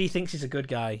cool. But she thinks he's a good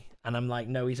guy, and I'm like,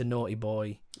 no, he's a naughty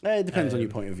boy. It depends on your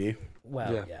point of view.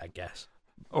 Well, Yeah. yeah I guess.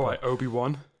 All right,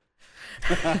 Obi-Wan.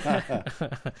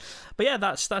 But yeah,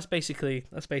 that's basically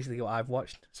what I've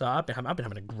watched. So I've been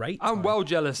having a great time. I'm well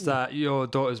jealous that your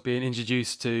daughter's being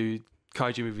introduced to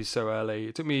kaiju movies so early.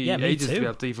 It took me Yeah, me ages to too. be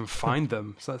able to even find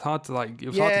them. So it's hard to it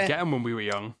was hard Yeah. to get them when we were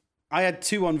young. I had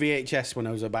 2 on VHS when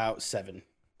I was about 7.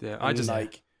 Yeah, I just I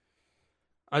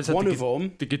just had one the, of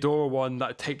them. the Ghidorah one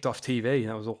that taped off TV.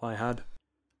 That was all I had.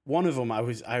 One of them,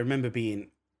 I remember being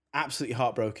absolutely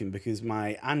heartbroken because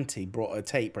my auntie brought a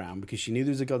tape round because she knew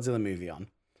there was a Godzilla movie on.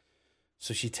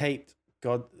 So she taped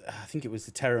I think it was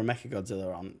the Terror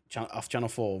Mechagodzilla on off Channel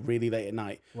 4 really late at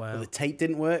night. Wow. But the tape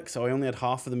didn't work, so I only had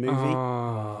half of the movie.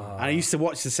 Oh. And I used to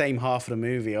watch the same half of the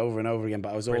movie over and over again,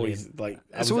 but I was always like,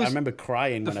 I remember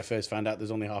crying when I first found out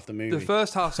there's only half the movie. The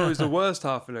first half's always the worst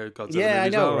half of the Godzilla Yeah, I movie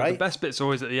as know, well. right? The best bit's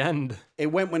always at the end. It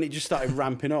went when it just started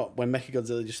ramping up, when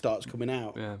Mechagodzilla just starts coming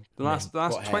out. Yeah. The last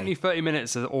 20, 30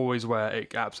 minutes is always where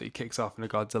it absolutely kicks off in a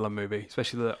Godzilla movie,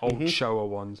 especially the old Showa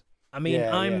ones. I mean,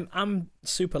 Yeah, I'm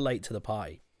super late to the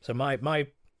party. So my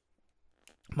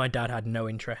dad had no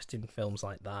interest in films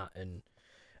like that, and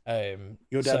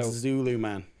Your dad's a Zulu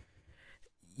man.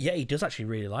 yeah, he does actually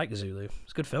really like Zulu.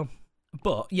 It's a good film,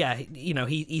 but yeah,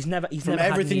 he's never From never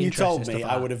had everything any you interest in told stuff me,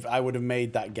 like I would have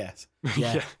made that guess.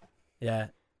 that. Yeah.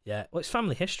 Well, it's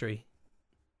family history.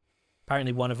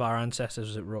 Apparently, one of our ancestors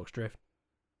was at Rorke's Drift.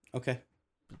 Okay.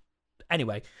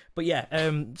 Anyway, but yeah,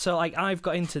 so like I've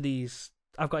got into these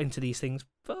things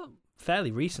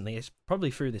fairly recently. It's probably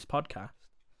through this podcast,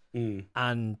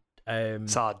 and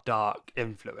It's our dark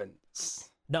influence.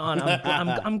 no, and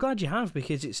I'm glad you have,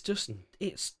 because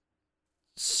it's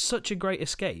such a great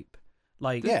escape.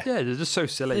 Like Yeah. Yeah, they're just so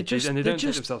silly, They're just- and they they're don't take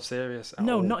just- themselves serious. At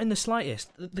no, all. not in the slightest.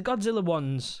 The Godzilla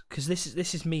ones, because this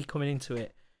is me coming into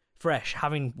it fresh,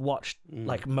 having watched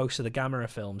like most of the Gamera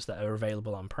films that are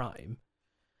available on Prime.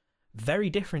 Very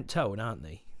different tone, aren't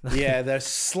they? Yeah, they're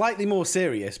slightly more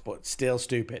serious, but still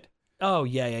stupid. Oh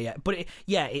yeah. But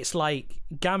it's like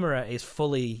Gamera is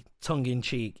fully tongue in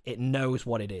cheek. It knows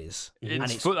what it is, and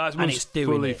it's doing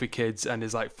fully it. for kids, and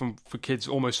is like for kids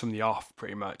almost from the off,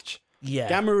 pretty much. Yeah,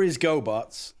 Gamera is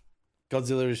GoBots,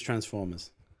 Godzilla is Transformers.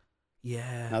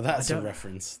 yeah. Now that's I a don't-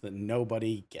 reference that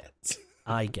nobody gets.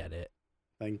 I get it.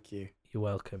 Thank you. You're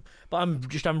welcome. But I'm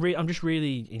just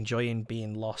really enjoying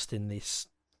being lost in this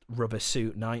rubber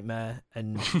suit nightmare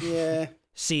and Yeah.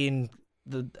 seeing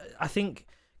I think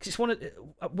because it's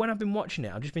when I've been watching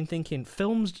it, I've just been thinking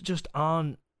films just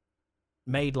aren't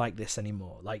made like this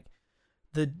anymore. Like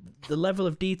the level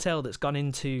of detail that's gone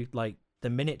into like the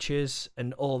miniatures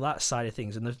and all that side of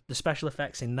things, and the special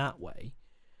effects in that way,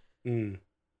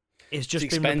 it's just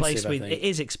been replaced expensive, I with. think. It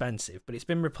is expensive, but it's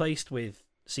been replaced with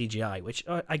CGI, which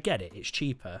I get it. It's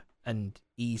cheaper and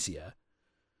easier,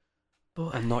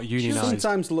 but And not unionized.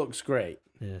 Sometimes looks great.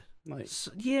 yeah. Like,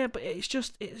 Yeah, but it's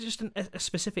just a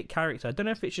specific character. I don't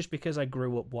know if it's just because I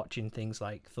grew up watching things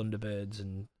like Thunderbirds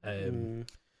and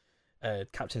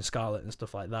Captain Scarlet and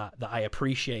stuff like that I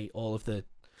appreciate all of the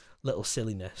little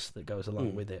silliness that goes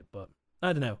along with it. But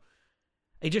I don't know.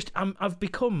 I've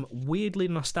become weirdly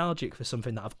nostalgic for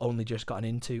something that I've only just gotten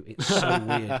into. It's so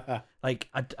weird. Like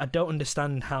I don't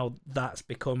understand how that's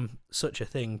become such a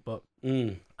thing, but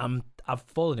I've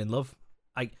fallen in love.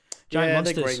 Like Giant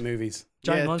Monsters, they're great movies.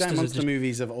 Giant Monster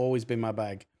movies have always been my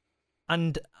bag.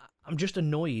 And I'm just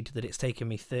annoyed that it's taken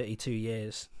me 32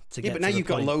 years to get. Yeah, but now you've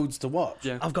got loads to watch.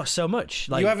 Yeah. I've got so much.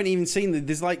 Like, you haven't even seen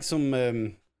there's like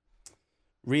some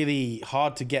really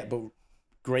hard to get but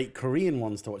great Korean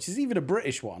ones to watch. There's even a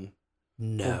British one.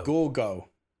 No. Gorgo.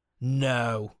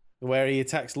 No. Where he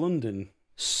attacks London.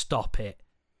 Stop it.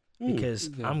 Because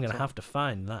I'm going to have to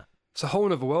find that. It's a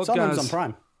whole other world, it's guys. on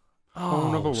Prime.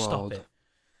 Whole other stop world. it.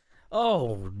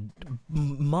 Oh,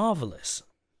 marvellous.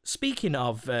 Speaking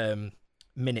of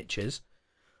miniatures,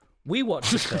 we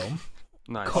watched a film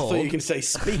Nice. I called... thought you can say,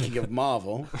 speaking of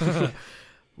Marvel.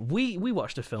 we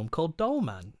watched a film called Doll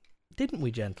Man, didn't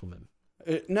we, gentlemen?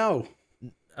 No.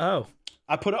 Oh.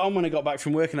 I put it on when I got back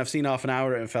from work and I've seen half an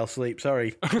hour of it and fell asleep.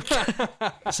 Sorry.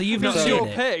 So you've not It's seen your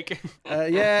it? pick.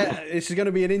 Yeah, this is going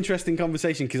to be an interesting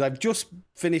conversation because I've just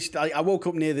finished. I woke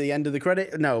up near the end of the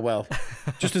credit. No, well,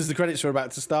 just as the credits were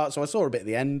about to start, so I saw a bit at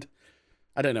the end.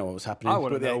 I don't know what was happening. I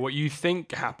want to but know what you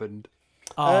think happened.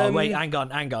 Oh, wait, hang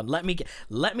on. Let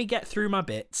me get through my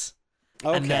bits.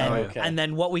 Okay, And then, okay. and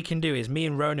then what we can do is me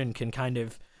and Ronan can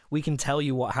we can tell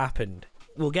you what happened.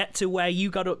 We'll get to where you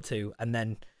got up to, and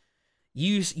then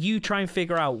you try and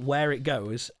figure out where it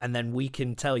goes, and then we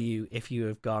can tell you if you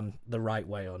have gone the right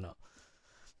way or not.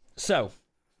 So,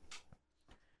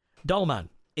 Doll Man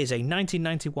is a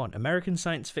 1991 American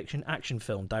science fiction action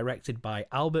film directed by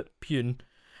Albert Pyun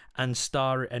and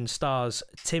stars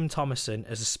Tim Thomerson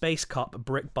as a space cop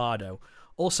Brick Bardo,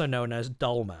 also known as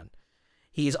Doll Man.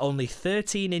 He is only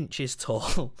 13 inches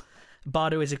tall.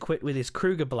 Bardo is equipped with his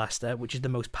Kruger blaster, which is the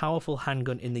most powerful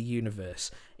handgun in the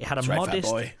universe. It had a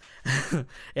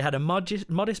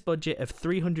modest budget of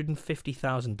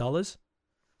 $350,000.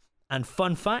 And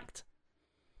fun fact,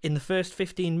 in the first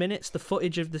 15 minutes, the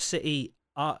footage of the city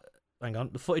on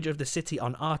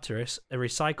Arcturus are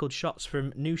recycled shots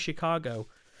from New Chicago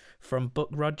from Buck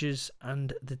Rogers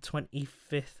and the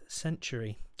 25th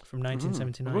Century from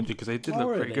 1979. I wondered because they did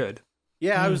look pretty good.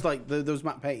 Yeah, I was like, those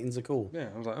map paintings are cool. Yeah,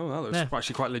 I was like, oh, that looks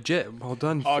actually quite legit. Well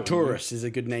done. Arcturus is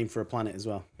a good name for a planet as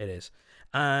well. It is.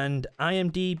 And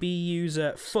IMDb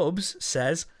user Fubs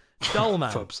says, Doll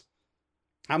Man. Fubs.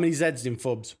 How many Z's in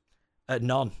Fubs?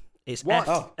 None. It's What?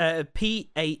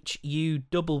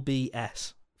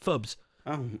 PHUBBS. Fubs.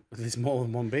 Oh, there's more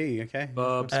than one B, okay.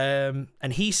 Fubs.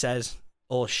 And he says,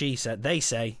 or she said, they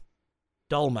say,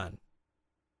 Doll Man.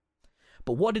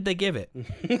 But what did they give it?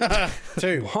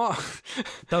 2. What?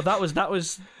 No, that was That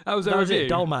was that was it.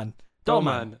 Doll Man. Doll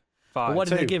Man. 5. But what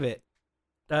did they 2. give it?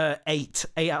 8.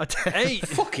 8 out of 10. 8.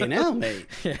 Fucking hell, mate.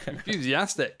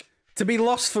 Enthusiastic. To be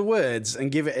lost for words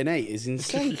and give it an 8 is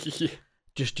insane.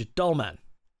 Just Doll Man.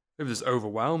 It was just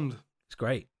overwhelmed. It's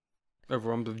great.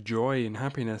 Overwhelmed with joy and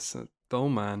happiness. Doll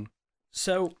Man.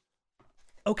 So,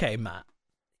 okay, Matt,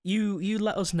 you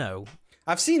let us know.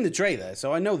 I've seen the trailer,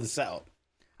 so I know the setup.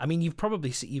 I mean, you've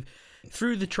probably seen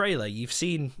through the trailer. You've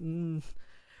seen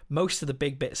most of the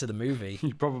big bits of the movie.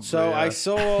 You probably. So I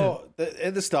saw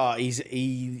at the start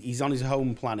he's on his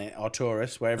home planet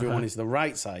Arcturus, where everyone is the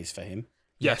right size for him.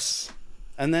 Yes.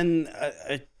 And then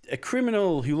a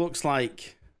criminal who looks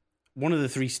like one of the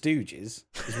Three Stooges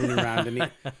is running around,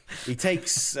 and he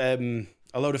takes a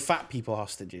load of fat people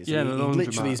hostages. Yeah, and the he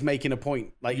literally laundromat. is making a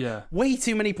point, like Yeah. way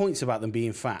too many points about them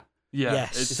being fat. Yeah.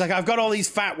 Yes. It's like, I've got all these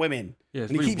fat women, Yeah,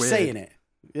 it's and he really keeps weird. saying it.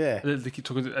 Yeah. They keep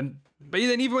talking, but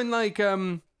then even when like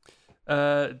Tim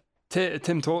I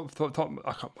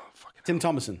can't. Tim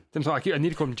Thomerson. Tim. I need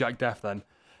to call him Jack Death then.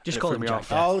 Just It call threw him me Jack off.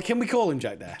 Death. Oh, can we call him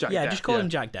Jack there? Jack Yeah, Death, just call him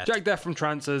Jack Death. Jack Death from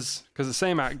Trancers, because the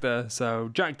same actor. So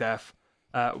Jack Death.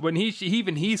 When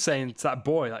he's saying to that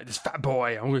boy, like, this fat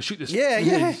boy, I'm going to shoot this. Yeah,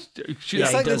 yeah. Shoot It's he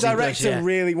like the does, he does, director yeah.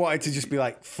 really wanted to just be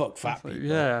like, fuck fat people.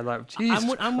 Yeah, like, Jesus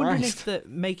I'm wondering Christ. if they're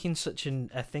making such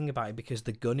a thing about it because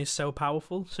the gun is so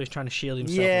powerful, so he's trying to shield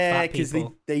himself Yeah, from fat because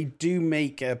people. they do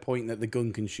make a point that the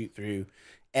gun can shoot through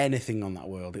anything on that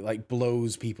world. It like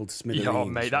blows people to smithereens. Oh,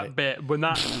 mate, that bit when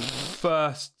that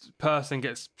first person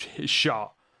gets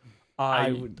shot,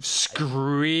 I would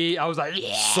scream. I was like,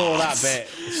 yeah. Saw that bit.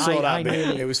 Saw that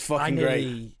bit. It was fucking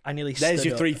great. I nearly There's stood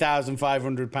your up.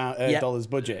 $3,500 dollars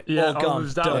budget. Yeah, All gone, I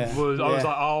was done. I was Yeah.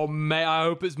 like, oh mate, I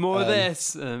hope it's more of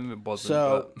this. It wasn't.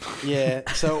 So but- yeah,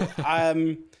 so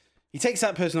he takes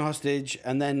that person hostage,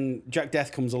 and then Jack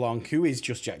Death comes along, who is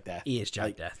just Jack Death. He is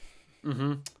Jack Death.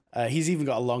 Mm-hmm. He's even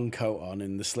got a long coat on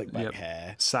and the slick back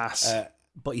hair. Sass.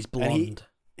 But he's blonde.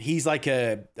 He's like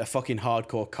a fucking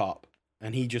hardcore cop.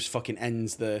 And he just fucking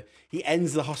ends the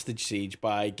hostage siege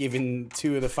by giving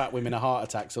 2 of the fat women a heart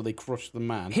attack so they crush the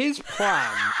man. His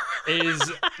plan is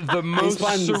the most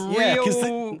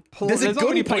surreal plan. There's a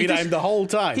gun pointed at him the whole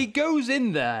time. He goes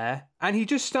in there and he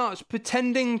just starts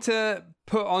pretending to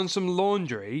put on some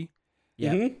laundry.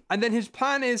 Yeah. Mm-hmm. And then his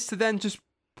plan is to then just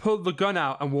pull the gun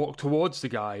out and walk towards the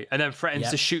guy and then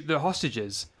threatens to shoot the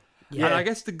hostages. Yeah. And I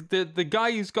guess the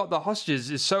guy who's got the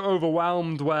hostages is so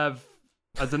overwhelmed with,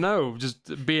 I don't know,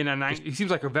 just being he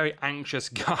seems like a very anxious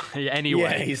guy anyway.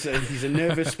 Yeah, he's a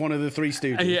nervous one of the 3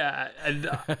 Stooges. Yeah, and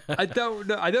I don't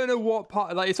know what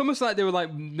part. Like, it's almost like they were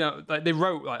like, no, like they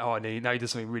wrote like, oh, now he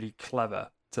does something really clever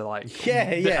to like,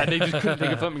 yeah, and they just couldn't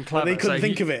think of something clever. Well, they couldn't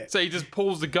think of it. So he just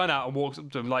pulls the gun out and walks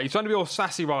up to him, like he's trying to be all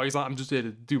sassy while he's like, I'm just here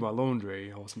to do my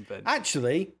laundry or something.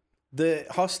 Actually, the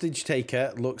hostage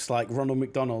taker looks like Ronald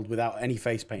McDonald without any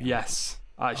face paint. Yes.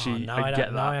 Actually, I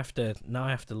get that. Now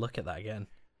I have to look at that again.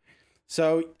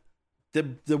 So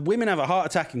the women have a heart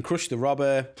attack and crush the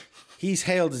robber. He's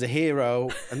hailed as a hero,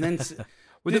 and then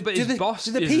But his boss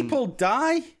do the isn't. people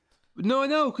die?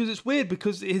 No, because it's weird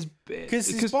because his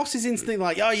boss is instantly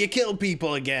like, "Oh, you killed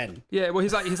people again." Yeah, well,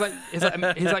 he's like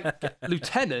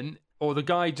lieutenant or the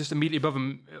guy just immediately above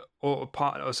him or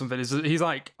partner or something. He's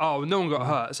like, oh, no one got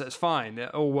hurt, so it's fine. It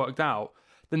all worked out.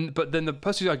 But then the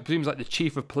person who presumes like the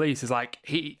chief of police is like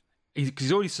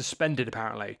he's already suspended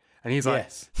apparently, and he's like,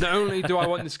 yes. Not only do I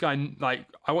want this guy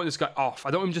I want this guy off.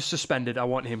 I don't want him just suspended. I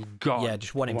want him gone. Yeah,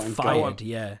 just want him him fired. gone.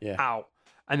 Yeah. Out.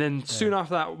 And then soon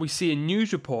after that, we see a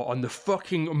news report on the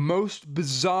fucking most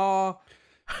bizarre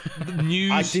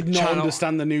news. I did not channel.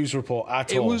 understand the news report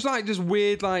at all. It was like this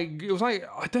weird, like it was like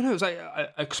I don't know, it was like an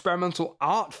experimental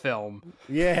art film.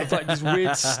 Yeah, It's like this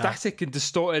weird static and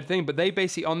distorted thing. But they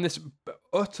basically on this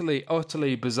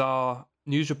utterly bizarre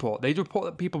news report, they report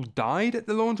that people died at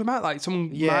the laundromat. Like some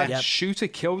mad shooter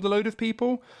killed a load of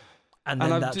people, and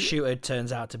then that shooter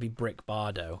turns out to be Brick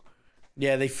Bardo.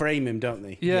 Yeah, they frame him, don't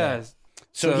they? Yeah.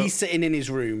 So he's sitting in his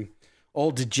room,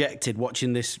 all dejected,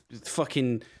 watching this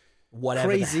fucking Whatever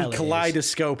crazy the hell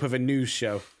kaleidoscope of a news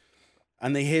show.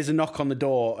 And they hears a knock on the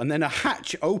door, and then a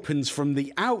hatch opens from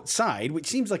the outside, which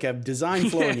seems like a design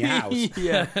flaw in your house.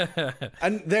 Yeah.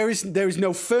 And there is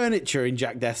no furniture in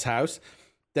Jack Death's house.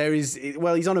 There is,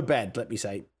 well, he's on a bed, let me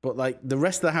say, but like the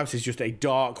rest of the house is just a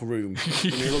dark room.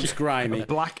 And it looks grimy. A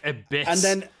black abyss. And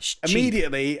then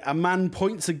immediately a man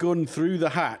points a gun through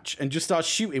the hatch and just starts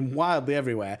shooting wildly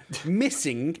everywhere,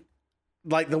 missing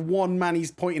like the one man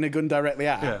he's pointing a gun directly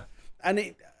at. Yeah.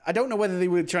 And I don't know whether they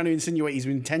were trying to insinuate he's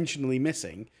intentionally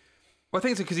missing. Well, I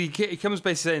think so because he comes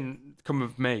basically saying, "Come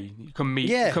with me, come meet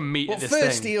Yeah. at this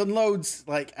first thing." he unloads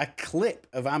like a clip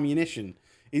of ammunition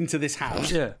into this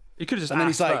house. Yeah, he could have just And then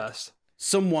asked he's like, first.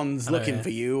 Someone's looking for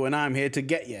you, and I'm here to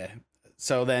get you.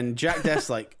 So then Jack Death's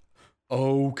like,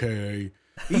 okay.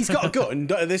 He's got a gun.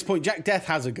 At this point, Jack Death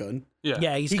has a gun.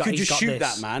 Yeah, He could just shoot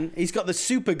that man. He's got the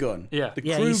super gun. Yeah. The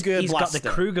Yeah, Kruger he's blaster. got the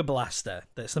Kruger blaster.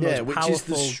 That's the most which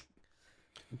powerful is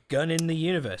the gun in the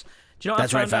universe. Do you know what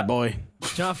That's I right, found fat out? boy. Do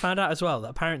you know what I found out as well? That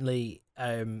apparently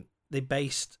they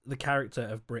based the character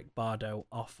of Brick Bardo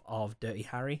off of Dirty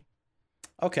Harry.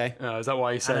 Okay. Is that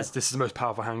why he says this is the most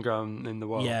powerful handgun in the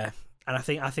world? Yeah. And I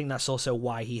think that's also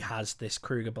why he has this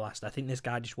Kruger blaster. I think this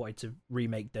guy just wanted to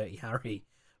remake Dirty Harry,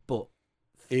 but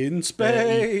In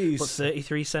space.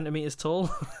 33 centimeters tall.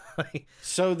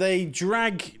 So they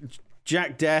drag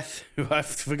Jack Death, who I've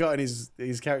forgotten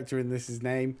his character in this, his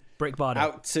name, Brick Bardo.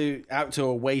 out to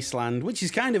a wasteland, which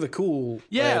is kind of a cool.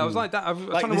 Yeah, I was like that. I was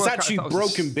Like trying to there's work out actually if that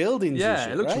was broken buildings. Yeah, and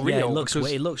shit, it looks right? real. Yeah,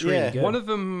 it looks really yeah. good. One of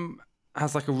them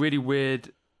has like a really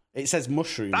weird. It says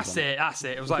mushrooms. That's on it. That's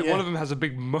it. It was like one of them has a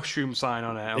big mushroom sign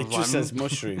on it. I was It like, just says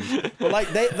mushrooms. But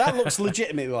like that looks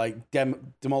legitimately like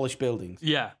demolished buildings.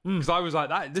 Yeah, because I was like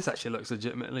that. This actually looks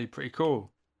legitimately pretty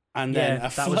cool. And Yeah,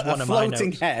 then that was one a of my floating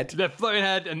notes. head The floating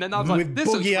head, and then I was like, with this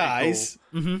looks buggy pretty eyes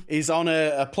cool. is on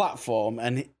a platform,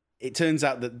 and it turns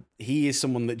out that he is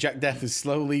someone that Jack Death has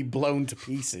slowly blown to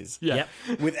pieces. Yeah.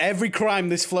 Yep. With every crime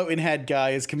this floating head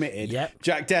guy has committed, Yep.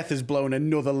 Jack Death has blown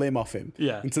another limb off him.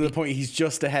 Yeah. And to the point he's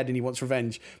just a head and he wants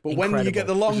revenge. But when you Incredible. get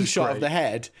the long Which is shot great. of the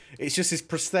head, it's just this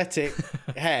prosthetic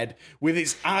head with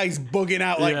its eyes bugging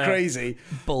out like Yeah. crazy,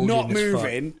 Bulging not as fuck.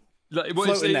 moving. Like, well,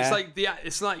 it's Floating there.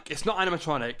 like it's not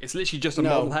animatronic. It's literally just a No.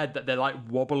 model head that they're like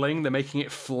wobbling. They're making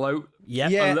it float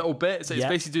Yep. Yeah. a little bit. So it's Yep.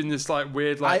 basically doing this like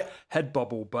weird head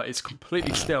bobble, but it's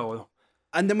completely still.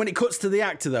 And then when it cuts to the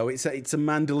actor, though, it's a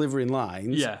man delivering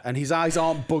lines. Yeah. And his eyes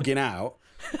aren't bugging out.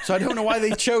 So I don't know why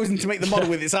they've chosen to make the model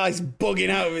with his eyes bugging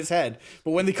out of his head.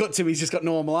 But when they cut to him, he's just got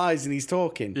normal eyes and he's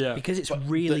talking. Yeah. Because it's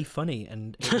really funny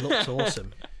and it looks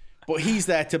awesome. But he's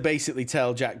there to basically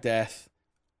tell Jack Death,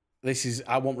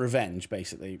 I want revenge,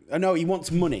 basically. Oh, no, he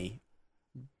wants money.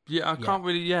 Yeah, I can't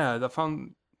really. Yeah, I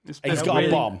found. He's got a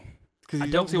bomb. Because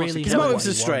he don't obviously wants to really His know kill motives what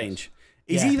are he strange.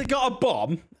 He's Yeah. either got a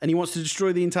bomb and he wants to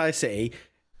destroy the entire city.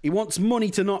 He wants money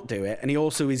to not do it, and he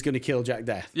also is going to kill Jack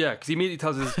Death. Yeah, because he immediately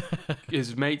tells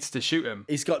his mates to shoot him.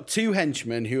 He's got 2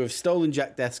 henchmen who have stolen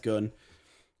Jack Death's gun.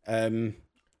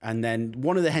 And then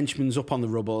one of the henchmen's up on the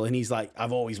rubble, and he's like,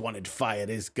 I've always wanted to fire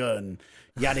this gun.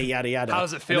 Yada, yada, yada. How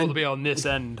does it feel to be on this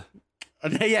end?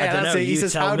 And yeah, don't that's know, it. He you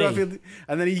says, tell how do I me. feel?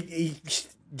 And then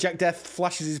Jack Death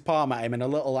flashes his palm at him, and a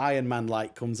little Iron Man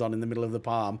light comes on in the middle of the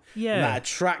palm. Yeah. And that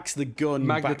attracts the gun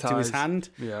back to his Magnetized. hand.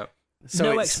 Yeah. So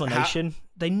No it's explanation.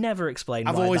 They never explain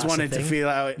I've why always that's a wanted to thing. feel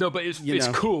out. No, but it's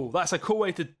cool. That's a cool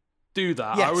way to do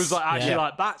that. I Yes. was like, actually, Yeah.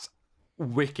 like, that's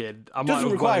wicked. I might Doesn't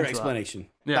have require gone into that. explanation.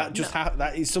 Yeah. That just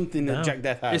that is something that No. Jack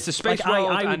Death has. It's a space Like,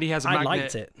 world, I and he has a I magnet.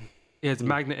 liked it. He has a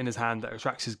magnet in his hand that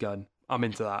attracts his gun. I'm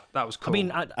into that. That was cool. I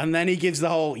mean, And then he gives the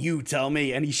whole "you tell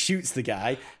me," and he shoots the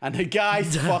guy, and the guy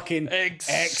fucking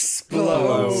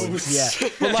explodes. yeah,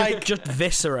 But like just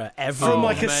viscera everywhere. from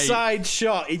like a mate. side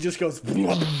shot, he just goes,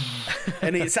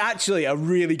 and it's actually a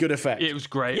really good effect. it was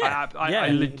great. Yeah. I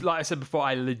like I said before,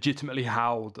 I legitimately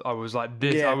howled. I was like,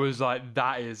 this. Yeah. I was like,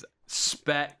 that is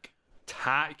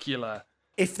spectacular.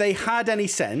 If they had any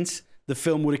sense, the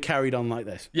film would have carried on like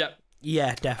this. Yep.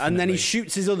 Yeah, definitely. And then he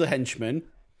shoots his other henchman,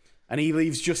 and he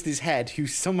leaves just his head, who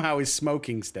somehow is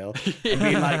smoking still, and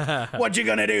being like, "What you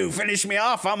gonna do? Finish me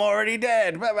off? I'm already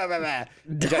dead." Blah, blah, blah, blah.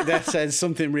 Jack Death says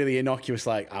something really innocuous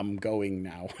like, "I'm going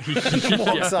now." He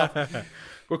walks off.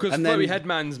 Because And Floaty then-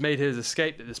 Headman's made his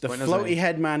escape at this The point. hasn't floaty he?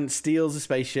 head man steals a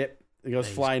spaceship. He goes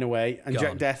flying away, and Jack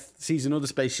gone. Death sees another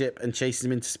spaceship and chases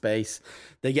him into space.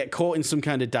 They get caught in some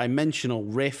kind of dimensional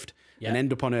rift and Yeah.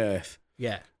 end up on Earth.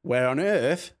 yeah, Where on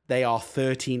Earth they are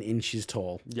 13 inches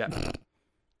tall. Yeah.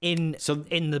 in So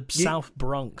the South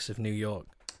Bronx of New York.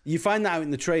 You find that out in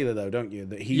the trailer, though, don't you?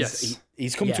 That Yes.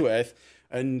 he's come Yeah. to Earth,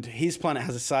 and his planet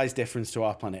has a size difference to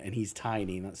our planet, and he's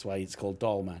tiny, and that's why it's called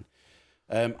Doll Man.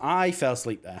 I fell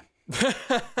asleep there.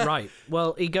 Right.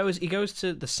 Well, he goes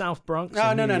to the South Bronx.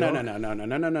 No, of no, New no, no, York. no, no, no,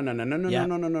 no, no, no, no, no, no, Yeah.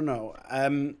 no, no, no,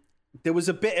 no. There was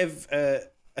a bit of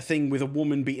a thing with a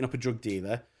woman beating up a drug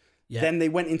dealer. Yeah. Then they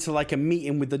went into like a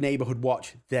meeting with the neighborhood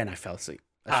watch. Then I fell asleep.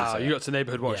 I should say You that. got to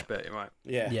neighborhood watch bit, right?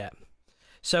 Yeah. Yeah.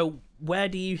 So where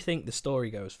do you think the story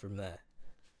goes from there?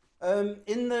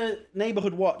 In the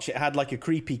neighborhood watch, it had like a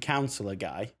creepy counselor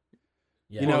guy.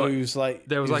 Yeah. You know, Well, who's like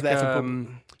There was who's like there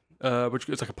for which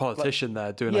was like a politician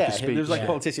there doing yeah, like a speech. there was like a Yeah.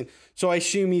 politician. So I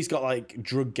assume he's got like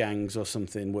drug gangs or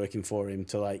something working for him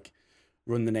to like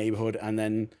run the neighborhood, and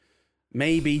then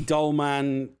maybe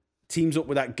Dollman teams up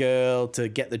with that girl to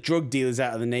get the drug dealers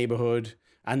out of the neighborhood,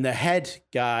 and the head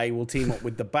guy will team up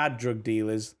with the bad drug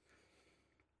dealers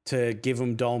to give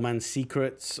them Dollman's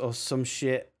secrets or some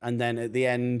shit, and then at the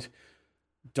end,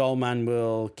 Dollman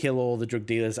will kill all the drug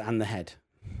dealers and the head.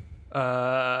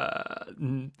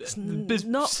 There's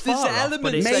not there's far off, but elements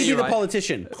it's- there, Maybe you're the right.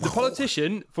 politician. The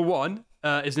politician, for one,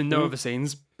 is in no other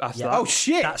scenes after Yeah. that. Oh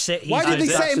shit! That's it. Why did they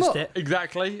that's set him just up? it.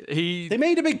 Exactly. They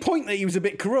made a big point that he was a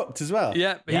bit corrupt as well.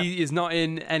 Yeah, he is not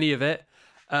in any of it.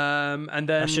 And then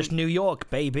That's just New York,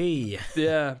 baby.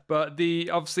 yeah, but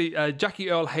obviously Jackie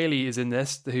Earl Haley is in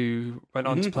this, who went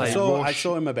on to play I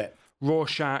saw him a bit.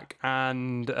 Rorschach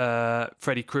and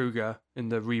Freddy Krueger in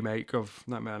the remake of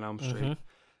Nightmare on Elm Street.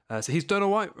 So he's done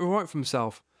all right for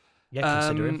himself.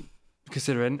 Yeah,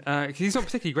 considering. 'Cause he's not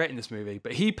particularly great in this movie,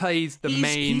 but he plays the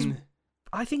main.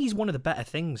 I think he's one of the better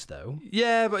things, though.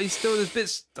 Yeah, but he's still there's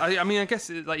bits. I mean, I guess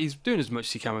like he's doing as much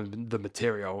as he can with the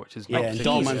material, which is Yeah, not and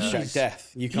particularly Dollman's good. Jack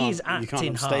Death. You can't acting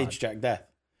on stage hard. Jack Death.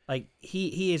 Like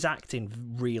he is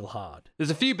acting real hard. There's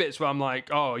a few bits where I'm like,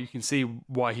 oh, you can see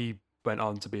why he went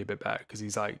on to be a bit better because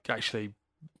he's like actually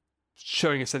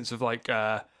showing a sense of like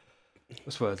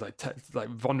what's the word like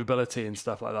vulnerability and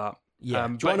stuff like that. Yeah.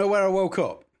 Do you want to know where I woke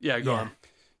up? Yeah, go on.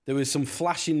 There was some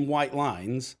flashing white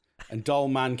lines, and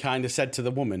Dollman kind of said to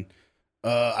the woman,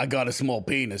 I got a small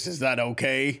penis, is that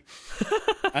okay?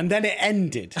 And then it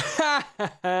ended.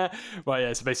 Well,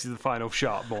 yeah, so basically the final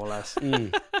shot, more or less.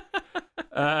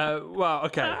 Well,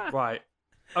 okay, right.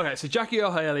 Okay, so Jackie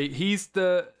Earle Haley, he's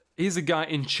the guy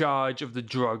in charge of the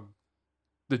drugs.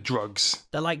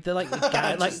 They're like the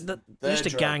gang, they're just a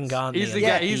gang, drugs. aren't they? He's the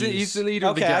Yeah, guy. He's the leader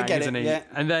of the Okay, I gang, get isn't it, he? yeah.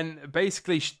 And then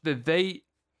basically they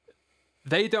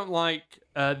don't like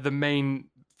the main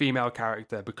female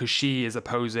character because she is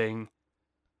opposing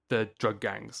the drug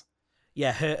gangs.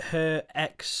 Yeah, her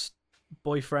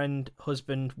ex-boyfriend,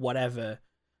 husband, whatever,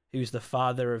 who's the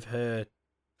father of her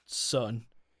son,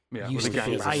 Yeah, used with the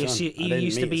to be, gangs. he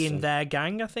used to be in their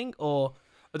gang, I think, or...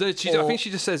 I think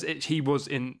she just says he was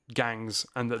in gangs,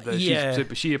 and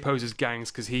that she opposes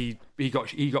gangs because he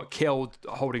got killed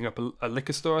holding up a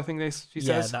liquor store. I think she says.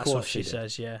 Yeah, that's what she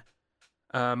says. Yeah.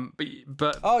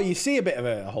 But oh, you see a bit of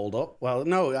a hold up. Well,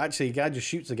 no, actually, a guy just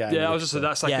shoots a guy. Yeah, I was just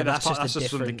that's like that's just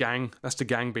some of the gang. That's the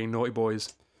gang being naughty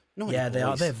boys. Naughty yeah, they boys.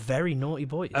 are. They're very naughty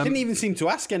boys. Didn't even seem to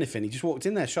ask anything. He just walked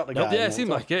in there, shot the guy. Yeah, it seemed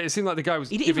like it. It seemed like the guy was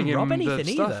giving him the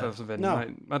stuff or something. No.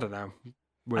 I don't know.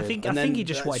 Weird. I think he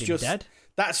just wanted him dead.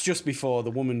 That's just before the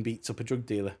woman beats up a drug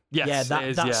dealer. Yes,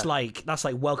 yeah, that's like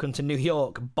Welcome to New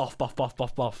York. Boff, boff, boff,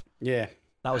 boff, boff. Yeah,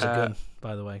 that was a gun,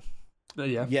 by the way.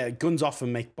 Yeah, guns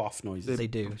often make boff noises. They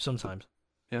do sometimes.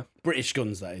 Yeah, British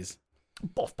guns, that is.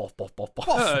 Boff, boff, boff, boff, boff.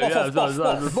 Boff, boff,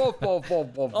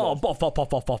 boff. Oh, boff, boff, boff,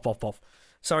 boff, boff, boff, boff.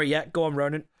 Sorry, yeah, go on,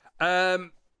 Ronan.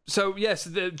 So yes,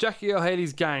 the Jackie Earle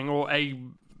Haley's gang, or a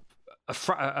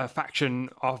faction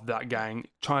of that gang,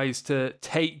 tries to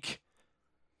take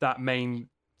that main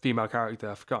female character.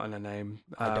 I've forgotten her name.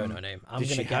 I don't know her name. I'm Does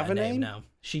gonna she get have her a name name now.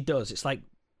 She does. It's like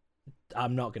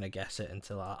I'm not gonna guess it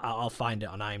until I'll find it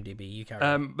on IMDb. You carry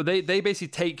on. But they basically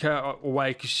take her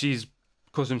away because she's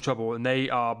causing them trouble, and they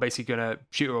are basically gonna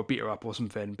shoot her or beat her up or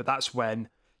something. But that's when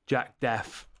Jack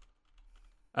Def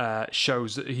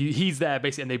shows that he's there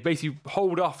basically, and they basically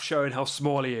hold off showing how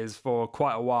small he is for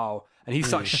quite a while, and he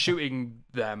starts shooting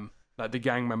them, like the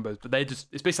gang members, but it's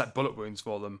basically like bullet wounds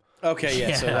for them. Okay,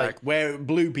 yeah. So like where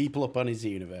blew people up on his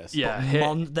universe. Yeah,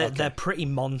 they're pretty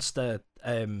monster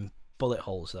bullet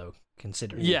holes though,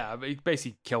 considering. Yeah, but he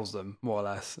basically kills them more or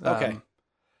less. Okay.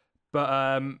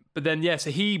 But then so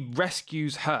he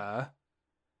rescues her,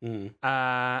 and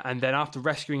then after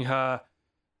rescuing her,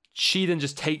 she then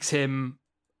just takes him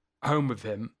home with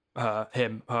him. Oh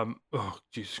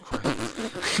Jesus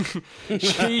Christ!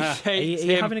 Are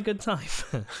you having a good time?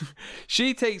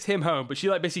 She takes him home, but she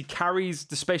like basically carries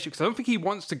the spaceship because I don't think he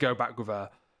wants to go back with her.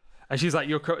 And she's like,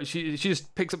 she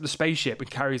just picks up the spaceship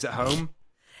and carries it home.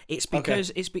 It's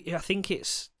because I think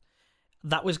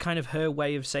that was kind of her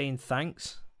way of saying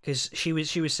thanks, because she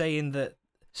was saying that.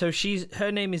 So her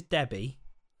name is Debbie,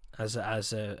 as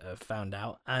found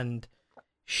out, and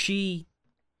he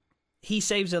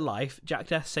saves her life. Jack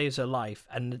Def saves her life,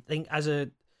 and I think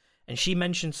and she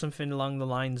mentioned something along the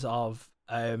lines of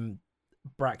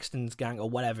Braxton's gang or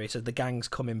whatever. He said the gang's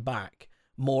coming back.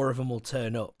 More of them will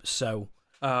turn up. So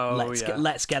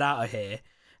let's get out of here.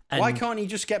 And why can't he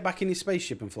just get back in his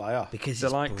spaceship and fly off? Because they're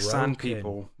like broken. sand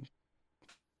people.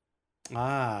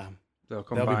 They'll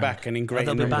be back and in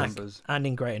greater numbers. And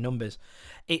in greater numbers.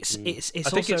 It's I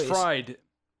think it's fried.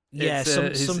 Yeah,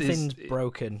 something's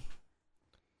broken.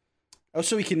 Oh,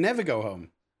 so he can never go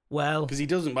home? Well, because he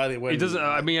doesn't. By the way, he doesn't.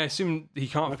 I mean, I assume he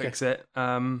can't fix it.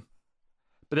 But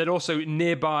then also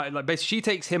nearby, like basically, she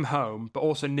takes him home, but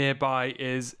also nearby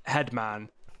is Headman,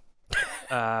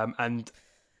 and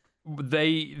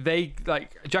they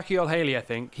like Jackie Earle Haley. I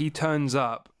think he turns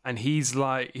up and he's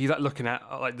like looking at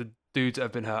like the dudes that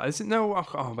have been hurt. I said, no,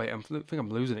 oh wait, I think I'm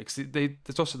losing it because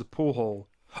there's also the pool hall.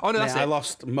 Oh no, that's it. I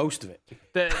lost most of it.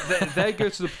 They go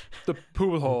to the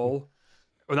pool hall.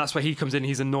 And that's where he comes in.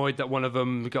 He's annoyed that one of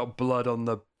them got blood on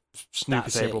the snooker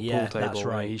table, pool table. That's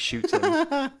right. He shoots him.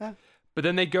 But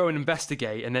then they go and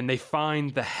investigate, and then they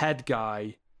find the head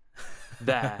guy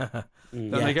there.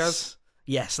 Yes,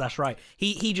 that's right.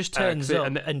 He just turns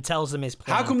up and tells them his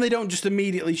plan. How come they don't just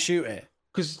immediately shoot it?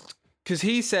 Because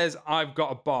he says, "I've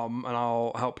got a bomb, and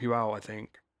I'll help you out." I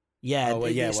think. Yeah,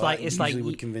 it's like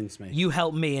would convince me. You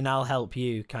help me, and I'll help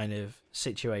you, kind of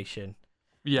situation.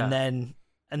 Yeah,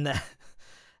 and then.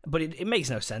 But it makes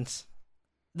no sense.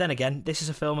 Then again, this is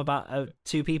a film about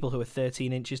two people who are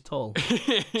 13 inches tall.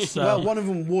 So, well, one of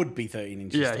them would be 13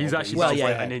 inches tall. He's actually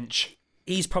an inch.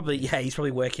 He's probably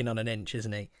working on an inch,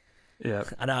 isn't he? Yeah.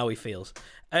 I know how he feels.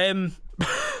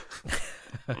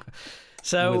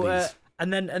 So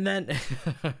and then then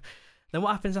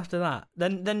what happens after that?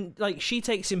 Then like she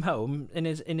takes him home in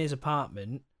his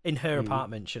apartment, in her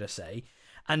apartment, should I say,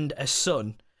 and a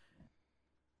son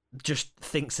just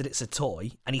thinks that it's a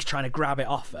toy and he's trying to grab it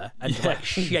off her and like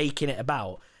shaking it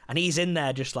about, and he's in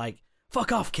there just like,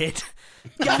 fuck off, kid,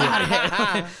 get out of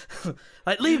here.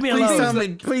 Like, leave me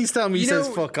alone. Please tell me he says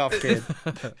fuck off, kid.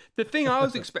 The thing I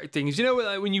was expecting is,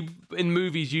 like when you in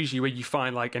movies usually where you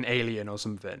find like an alien or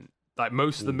something, like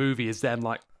most of the movie is them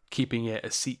like keeping it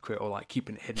a secret or like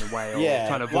keeping it hidden away or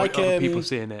trying to avoid other people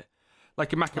seeing it.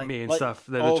 like a Mac and Me and like, stuff.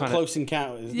 They're all trying Close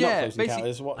Encounters. Yeah, not Close basically-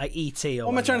 Encounters. What Like E.T.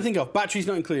 or am I trying to think of? Batteries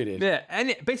not included. Yeah,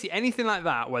 basically anything like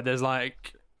that where there's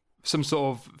like some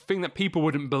sort of thing that people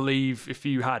wouldn't believe if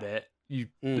you had it.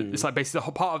 It's like basically the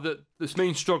whole part of this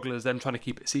main struggle is them trying to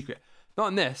keep it secret. Not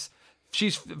in this.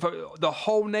 The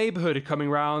whole neighborhood are coming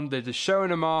around. They're just showing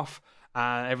him off,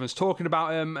 and everyone's talking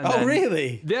about him. And then,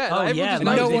 Really? Yeah. Oh, like, everyone yeah, just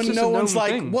no knows. one- It's just no a one's known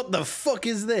like, thing. what the fuck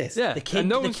is this? Yeah, The kid, and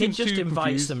no one the kid seems just too invites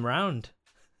confused. them round.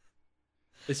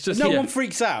 It's just No yeah. one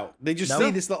freaks out. They just No.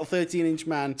 see this little 13-inch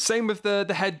man. Same with the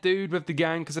head dude with the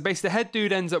gang, because basically the head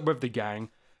dude ends up with the gang,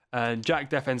 and Jack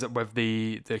Def ends up with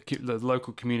the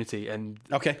local community. And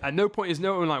Okay. at no point is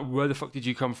no one like, where the fuck did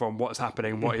you come from? What's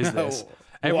happening? What is No. this? What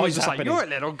Everyone's is just happening? like, you're a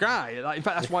little guy. Like, in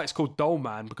fact, that's why it's called Doll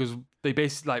Man, because they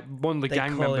basically like one of the They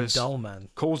gang call him members Doll Man.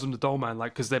 calls him the Doll Man,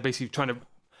 like because they're basically trying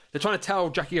to tell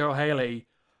Jackie O'Haley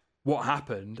what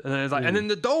happened, and then it's like, and then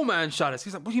the Doll Man shot us.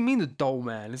 He's like, what do you mean the Doll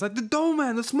Man? It's like the Doll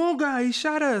Man, the small guy, he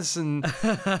shot us, and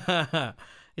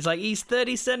It's like he's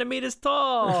 30 centimeters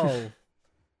tall.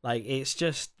 Like, it's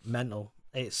just mental.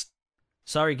 It's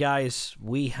sorry, guys,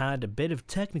 we had a bit of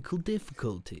technical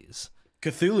difficulties.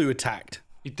 Cthulhu attacked.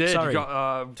 he did. Sorry. He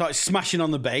got Started smashing on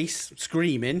the bass,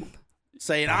 screaming,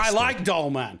 saying, I like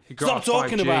Doll Man. got Stop a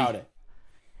talking 5G. about it.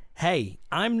 Hey,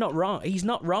 I'm not wrong. He's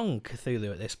not wrong,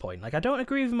 Cthulhu, at this point. Like, I don't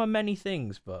agree with him on many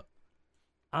things, but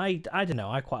I don't know.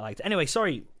 I quite liked it. Anyway,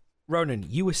 sorry, Ronan,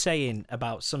 you were saying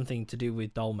about something to do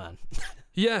with Doll Man.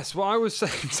 Yes, well, I was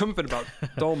saying something about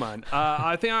Dollman.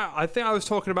 I think I was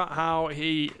talking about how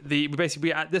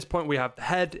basically at this point we have the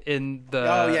head in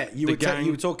the You the were gang.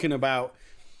 you were talking about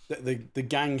the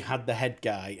gang had the head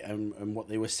guy and what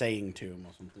they were saying to him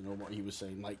or something, or what he was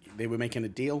saying. Like they were making a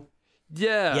deal.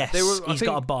 Yeah, Yes, they were. I he's think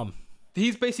got a bomb.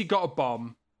 He's basically got a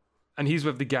bomb, and he's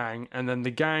with the gang, and then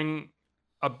the gang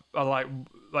are like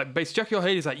basically Jackie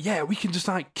O'Haley's like, yeah, we can just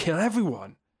like kill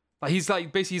everyone. Like he's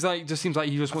like basically he's like just seems like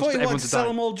he just I wants thought he everyone wanted to to sell die.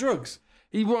 them all drugs.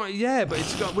 Yeah, but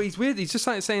he's weird. He's just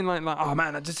like saying like oh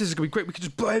man, this is gonna be great. We could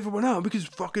just blow everyone out. We could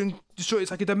just fucking destroy it.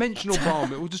 It's like a dimensional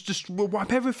bomb. It will we'll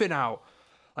wipe everything out.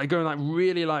 Like going like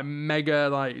really like mega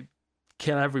like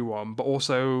kill everyone, but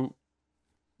also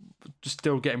just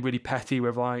still getting really petty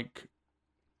with like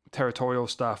territorial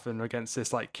stuff and against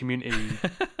this like community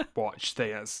watch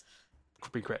thing. That's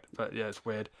could be great, but yeah, it's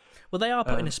weird. Well, they are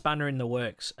putting a spanner in the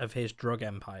works of his drug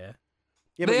empire.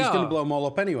 Yeah, but They he's going to are. blow them all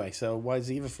up anyway. So why does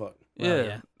he give a fuck? Well,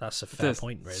 Yeah. that's a fair There's-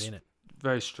 point, really, isn't it?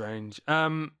 Very strange.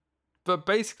 But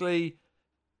basically,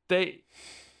 I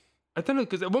don't know,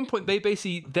 because at one point they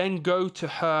basically then go to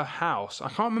her house. I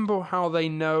can't remember how they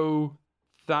know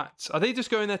that. Are they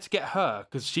just going there to get her?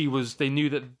 Because they knew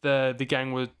that the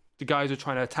guys were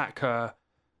trying to attack her.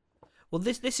 Well,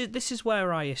 this is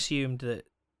where I assumed that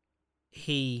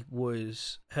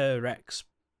her ex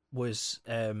was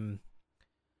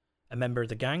a member of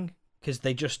the gang, because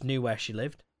they just knew where she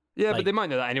lived. Yeah, Like- but they might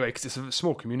know that anyway, because it's a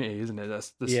small community, isn't it?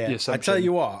 That's the Yeah, I assumption. tell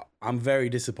you what, I'm very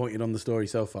disappointed on the story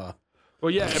so far.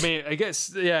 Well, yeah, I mean, I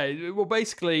guess, yeah. Well,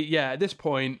 basically, yeah, at this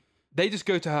point, they just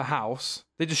go to her house,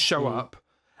 they just show up,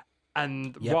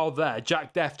 and Yep. while there,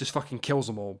 Jack Def just fucking kills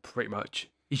them all, pretty much.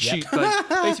 He shoots, like,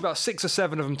 basically about 6 or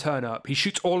 7 of them turn up. He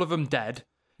shoots all of them dead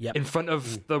Yep. in front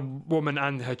of the woman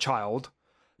and her child.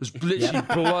 There's literally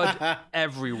blood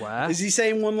everywhere. Is he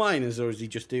saying one-liners or is he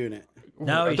just doing it?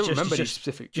 No, I he's don't just- remember he's any just-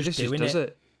 specific. just He just doing does it.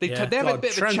 it. They Yeah. have a God,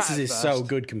 bit of a chat Trances is first. so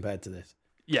good compared to this.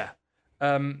 Yeah.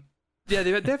 Yeah,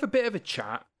 they have a bit of a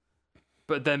chat,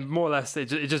 but then more or less it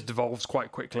just devolves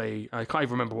quite quickly. I can't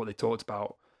even remember what they talked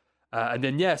about. And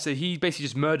then, yeah, so he basically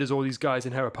just murders all these guys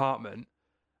in her apartment.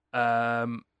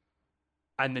 And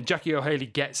then Jackie O'Haley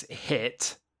gets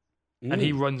hit, and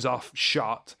he runs off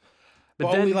shot.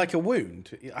 But then, only like a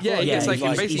wound. I Yeah, thought he it gets, was like,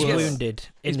 he's basically gets- wounded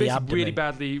in he's the basically abdomen. really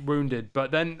badly wounded.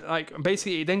 But then, like,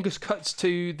 basically, it then just cuts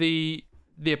to the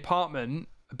apartment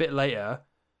a bit later,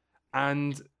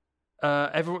 and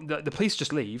everyone, the police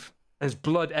just leave. There's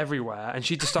blood everywhere, and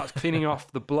she just starts cleaning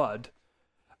off the blood,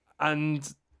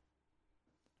 and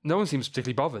no one seems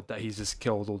particularly bothered that he's just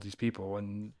killed all these people.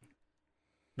 And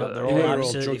No, they're yeah, all They're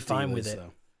absolutely drug fine with dealers, it.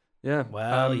 though. yeah,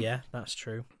 Well, yeah, that's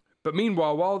true. But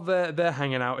meanwhile, while they're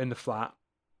hanging out in the flat,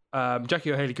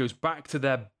 Jackie O'Haley goes back to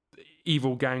their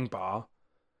evil gang bar,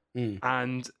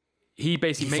 and he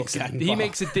basically Evil gang he bar.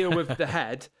 makes a deal with the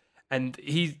head, and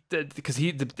because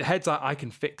the head's like, I can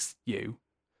fix you,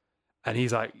 and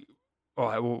he's like, all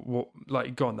right, well,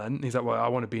 like, go on then. And he's like, well, I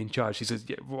want to be in charge. He says,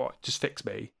 yeah, what? Just fix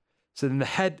me. So then the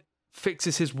head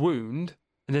fixes his wound,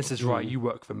 and then says, right, you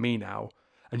work for me now.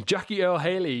 And Jackie Earle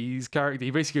Haley's character,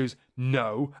 he basically goes,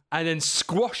 no, and then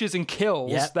squashes and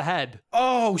kills the head.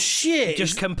 Oh, shit.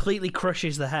 Just completely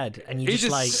crushes the head, and you just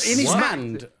like... In his what?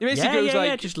 hand? He basically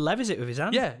goes just levers it with his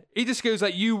hand. Yeah, he just goes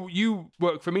like, you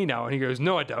work for me now. And he goes,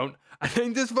 no, I don't. And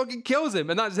then just fucking kills him,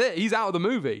 and that's it. He's out of the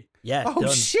movie. Yeah, Oh,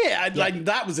 done. shit. Like,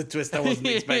 that was a twist I wasn't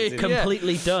expecting.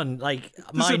 Completely done. Like,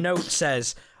 my note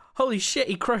says... Holy shit,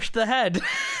 he crushed the head.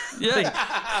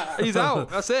 Yeah, he's out.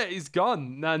 That's it. He's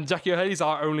gone. And Jackie O'Haley's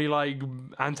our only like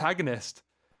antagonist.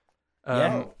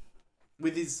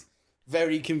 With his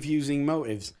very confusing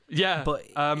motives. Yeah, But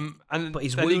his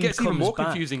then wound it gets even comes more back.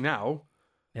 confusing now.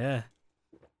 Yeah.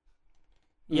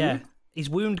 Yeah, his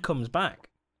wound comes back.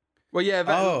 Well, yeah.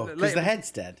 Because the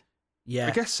head's dead. Yeah.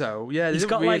 I guess so. Yeah, they He's didn't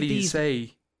got, really like, these-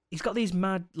 say. He's got these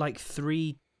mad, like,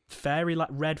 3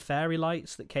 red fairy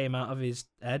lights that came out of his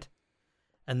head.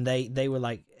 And they were,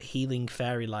 like, healing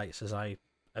fairy lights, as I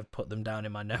have put them down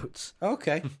in my notes.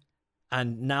 Okay.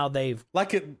 And now they've...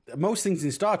 Like, most things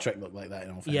in Star Trek look like that,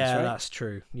 in all fairness, Yeah, right? that's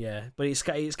true. Yeah, but it's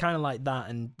kind of like that,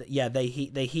 and yeah, they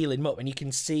heal him up, and you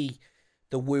can see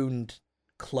the wound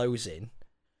closing.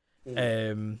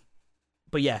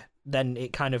 But yeah, then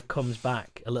it kind of comes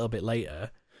back a little bit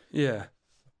later. Yeah,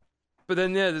 but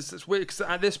then it's weird because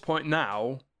at this point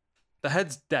now, the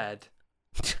head's dead,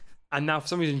 and now for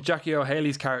some reason Jackie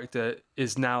O'Haley's character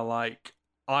is now like,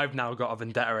 I've now got a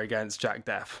vendetta against Jack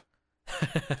Def.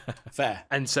 Fair.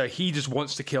 And so he just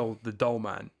wants to kill the doll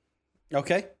man.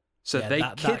 Okay. So Yeah, they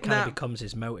that kind of kidnap. becomes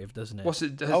his motive, doesn't it? What's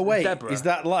it? Oh, wait. Deborah. Is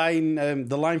that line,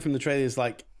 the line from the trailer is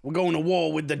like, we're going to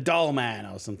war with the doll man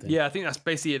or something? Yeah, I think that's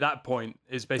basically at that point.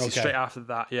 Is basically Okay. straight after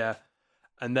that. Yeah,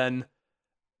 and then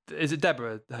is it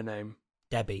Deborah? Her name?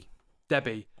 Debbie.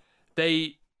 Debbie.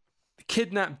 They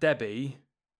kidnap Debbie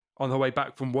on her way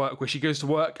back from work, where she goes to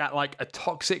work at like a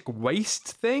toxic waste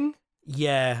thing.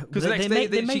 Yeah, 'Cause the next day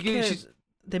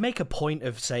they make a point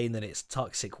of saying that it's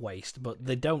toxic waste, but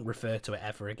they don't refer to it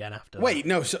ever again after that. Wait,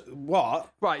 no, so what?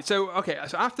 Right. So okay.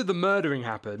 So after the murdering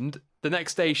happened, the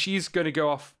next day she's going to go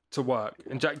off to work,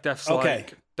 and Jack Def's Okay.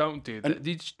 like, "Don't do that.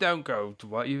 You just don't go to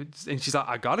work." And she's like,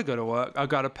 "I gotta go to work. I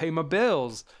gotta pay my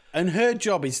bills." And her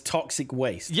job is toxic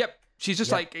waste. Yep. She's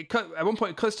just like, at one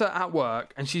point, it cuts to her at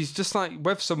work, and she's just like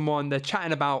with someone. They're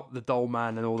chatting about the doll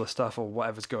man and all the stuff or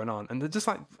whatever's going on, and they're just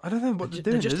like, I don't know what they're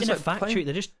doing. They're just in a like, factory. playing-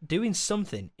 They're just doing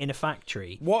something in a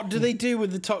factory. What do they do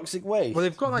with the toxic waste? Well,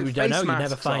 they've got like We don't face know. You never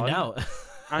masks find on, out.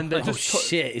 and they're Oh, just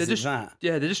shit, they're is it just, that?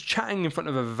 Yeah, they're just chatting in front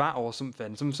of a vat or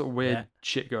something, some sort of weird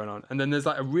shit going on. And then there's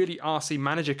like a really arsey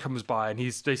manager comes by, and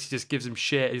he's basically just gives him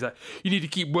shit. He's like, "You need to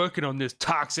keep working on this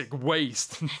toxic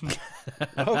waste."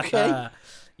 Okay.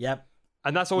 Yep.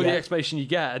 And that's all Yeah. the explanation you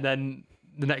get. And then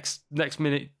the next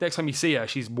time you see her,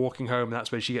 she's walking home, and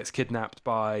that's when she gets kidnapped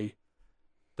by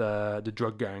the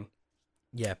drug gang.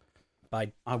 Yeah.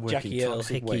 By I work Jackie in Earle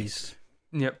toxic Hickey's. waste.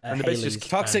 Yep. And they're basically Haley's.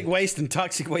 Toxic waste and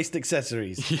toxic waste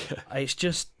accessories. yeah. It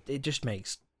just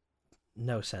makes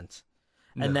no sense.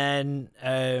 No. And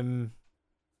then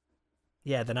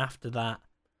then after that,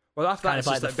 Well, after that, kind it's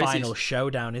of like just the like final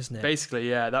showdown, isn't it? basically,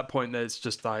 yeah. At that point, there's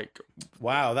just like,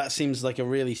 Wow, that seems like a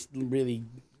really, really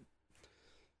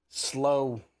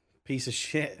slow piece of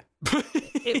shit.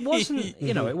 It wasn't,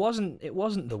 it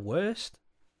wasn't the worst.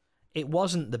 It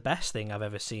wasn't the best thing I've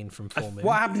ever seen from Full Moon.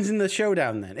 What happens in the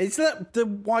showdown then? Is that the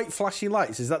white flashy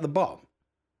lights? Is that the bomb?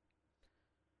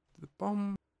 the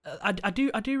bomb. I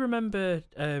do remember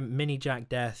Mini Jack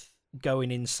Death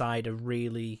going inside a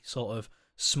really sort of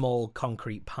small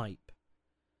concrete pipe.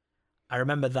 I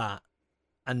remember that,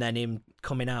 and then him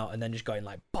coming out and then just going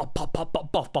like boff boff boff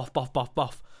boff boff boff boff boff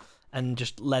boff, and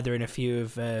just leathering a few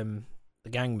of the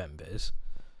gang members.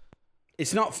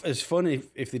 It's not as fun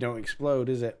if they don't explode,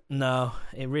 is it? No,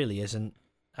 it really isn't.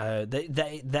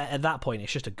 They at that point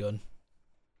it's just a gun.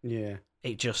 Yeah.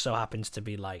 It just so happens to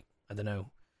be like, I don't know,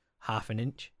 half an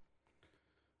inch.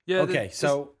 Yeah. Okay,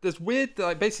 so there's weird,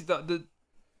 like basically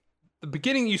the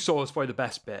beginning you saw is probably the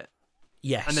best bit.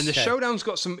 Yes. And then the Okay. showdown's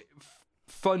got some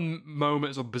fun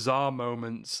moments or bizarre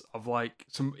moments of like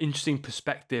some interesting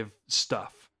perspective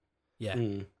stuff. yeah.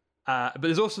 Mm. But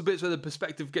there's also bits where the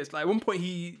perspective gets like at one point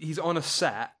he's on a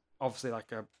set, obviously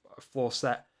like a floor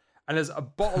set, and there's a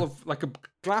bottle of like a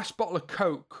glass bottle of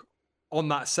Coke on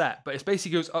that set, but it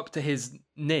basically goes up to his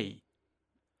knee.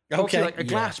 Obviously, Okay. like a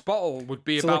glass bottle would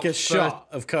be So about like a shot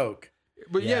of Coke.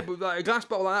 But Yeah. yeah, but like a glass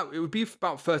bottle like that, it would be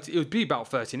about 30. It would be about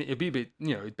 13. It'd be a bit,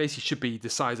 it basically should be the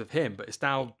size of him, but it's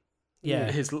now Yeah.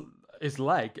 his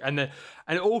leg, and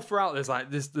all throughout there's like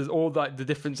there's all like the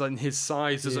difference in his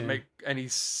size doesn't Yeah. make any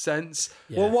sense.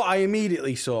 Yeah. Well, what I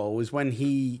immediately saw was when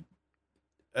he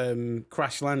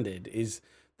crash landed is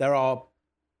there are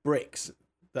bricks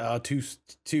that are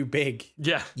too big.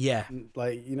 Yeah. Yeah.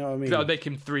 Like, you know what I mean? That would make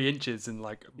him 3 inches and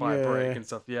like by a brick and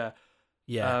stuff. Yeah.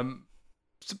 Yeah.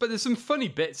 But there's some funny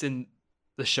bits in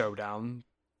the showdown.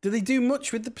 Do they do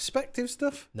much with the perspective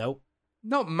stuff? Nope.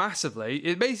 Not massively.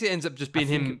 It basically ends up just being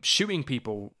him shooting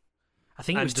people. I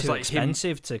think it and was just, too like,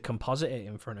 expensive to composite it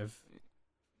in front of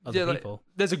other people.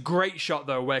 There's a great shot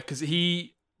though where because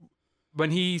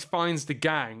when he finds the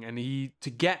gang and to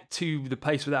get to the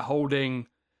place where they're holding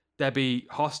Debbie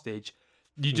hostage,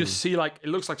 you just see like it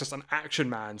looks like just an action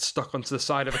man stuck onto the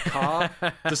side of a car,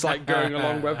 just like going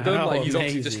along with them. Like he's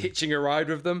obviously just hitching a ride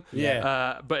with them.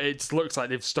 Yeah. But it looks like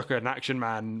they've stuck an action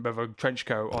man with a trench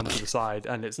coat onto the side,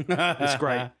 and it's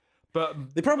great. But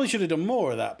they probably should have done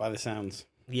more of that by the sounds.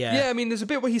 Yeah. I mean, there's a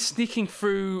bit where he's sneaking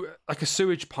through like a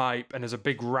sewage pipe, and there's a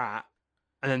big rat,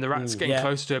 and then the rat's getting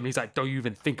close to him. And he's like, "Don't you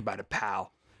even think about it,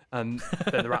 pal." And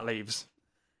then the rat leaves.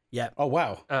 Yeah. Oh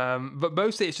wow. But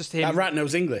mostly it's just him. That rat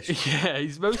knows English. Yeah,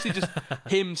 he's mostly just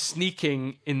him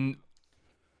sneaking in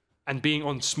and being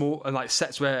on small and like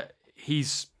sets where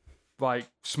he's like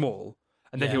small,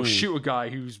 and then he'll shoot a guy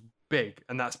who's big,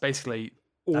 and that's basically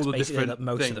all That's the basically different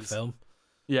most things. of the film.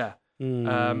 Yeah.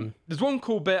 There's one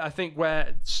cool bit I think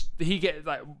where he gets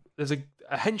like there's a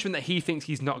henchman that he thinks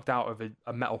he's knocked out of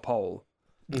a metal pole.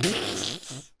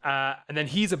 And then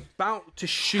he's about to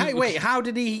shoot. Hey, wait, how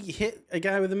did he hit a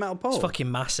guy with a metal pole? It's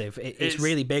fucking massive. It's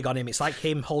really big on him. It's like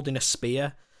him holding a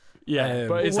spear. Yeah,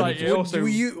 but it's like it also. Were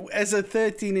you, as a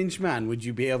 13-inch man, would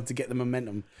you be able to get the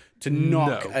momentum to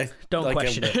knock? No. Don't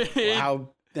question it. How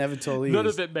never tall he None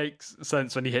is. of it makes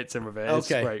sense when he hits him with it.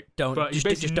 It's Okay. great. Don't he just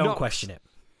basically don't knocks- question it.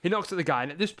 He knocks at the guy,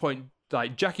 and at this point,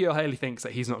 like Jackie Earle Haley thinks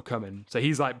that he's not coming, so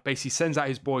he's like basically sends out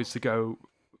his boys to go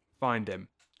find him.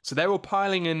 So they're all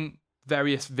piling in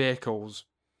various vehicles,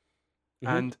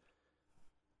 and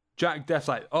Jack Def's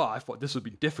like, "Oh, I thought this would be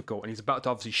difficult," and he's about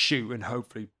to obviously shoot and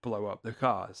hopefully blow up the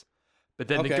cars. But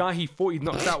then the guy he thought he'd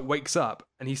knocked out wakes up,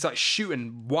 and he starts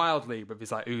shooting wildly with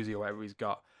his like Uzi or whatever he's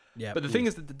got. Yeah. But the thing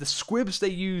is that the squibs they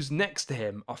use next to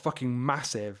him are fucking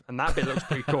massive, and that bit looks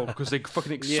pretty cool because they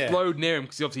fucking explode near him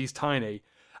because obviously he's tiny.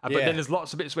 But then there's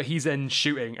lots of bits where he's then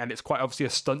shooting, and it's quite obviously a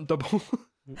stunt double.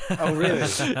 Oh, really?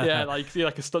 Yeah, like see,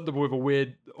 like a stunt double with a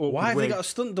weird. Why have wig. they got a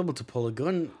stunt double to pull a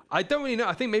gun? I don't really know.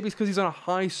 I think maybe it's because he's on a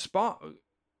high spot.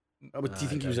 Oh, but do you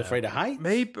think he was afraid of heights?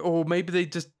 Maybe they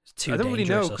just. It's too I don't really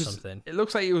know dangerous or because something. it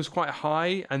looks like it was quite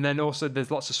high, and then also there's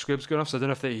lots of squibs going off. So I don't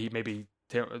know if he maybe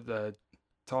Tim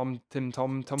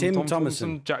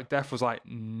Thomason, Jack Def was like,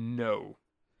 no.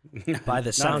 By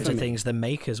the sounds for of me. things, the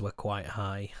makers were quite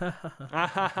high.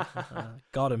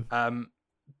 Got him.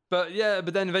 But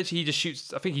then eventually he just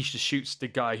shoots. I think he just shoots the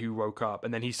guy who woke up,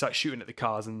 and then he starts shooting at the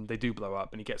cars, and they do blow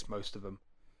up, and he gets most of them,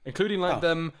 including like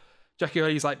Jackie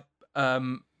Earle's like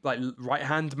right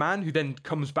hand man who then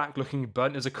comes back looking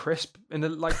burnt as a crisp in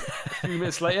a few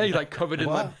minutes later. He's like covered in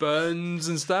like burns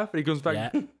and stuff, and he comes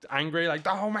back angry, like,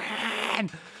 "Oh man!"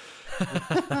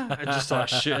 and just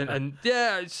starts shooting, and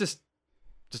it's just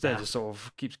sort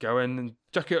of keeps going. And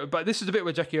but this is a bit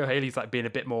where Jackie O'Haley's like being a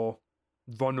bit more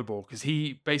vulnerable because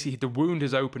he basically the wound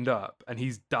has opened up and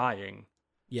he's dying.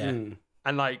 Yeah.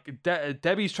 And like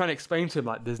Debbie's trying to explain to him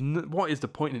like, what is the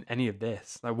point in any of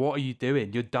this? Like, what are you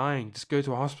doing? You're dying. Just go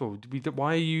to a hospital.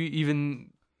 Why are you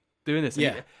even doing this?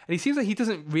 And he seems like he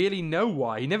doesn't really know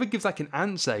why. He never gives like an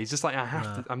answer. He's just like,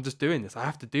 I'm just doing this. I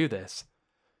have to do this.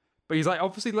 But he's like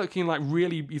obviously looking like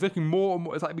really. He's looking more and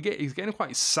more. It's like he's getting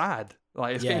quite sad.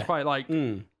 Like it's getting quite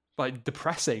like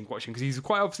depressing watching because he's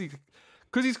quite obviously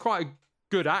he's quite a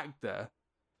good actor.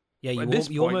 Yeah, you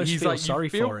almost feel sorry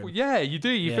for him. Yeah, you do.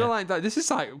 You feel like this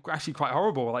is like actually quite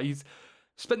horrible. Like he's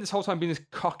spent this whole time being this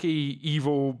cocky,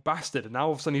 evil bastard, and now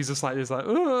all of a sudden he's just like he's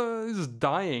just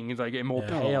dying. He's like getting more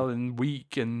pale and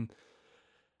weak and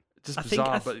just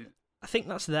bizarre. I think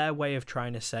that's their way of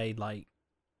trying to say like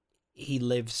he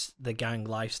lives the gang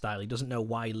lifestyle. He doesn't know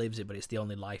why he lives it, but it's the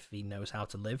only life he knows how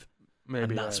to live. Maybe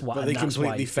and that's why. But they that's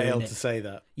why completely he's doing failed it. to say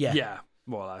that. Yeah.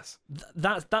 More or less.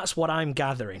 That's what I'm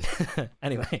gathering.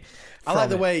 Anyway, I like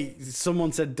the way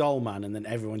someone said Doll Man and then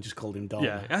everyone just called him Doll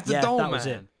Man. That's a Doll that Man. was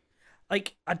it.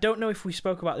 Like, I don't know if we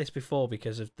spoke about this before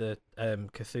because of the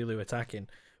Cthulhu attacking,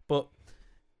 but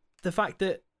the fact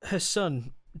that her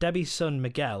son, Debbie's son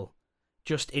Miguel,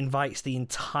 just invites the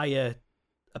entire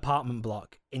apartment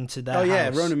block into their house. Oh yeah,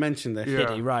 Ronan mentioned this.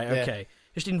 Did he? Right, Yeah. okay.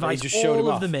 Just invites just showed him all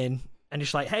of off. them in. And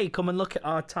just like, hey, come and look at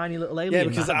our tiny little alien. Yeah,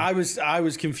 because man. I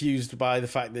was confused by the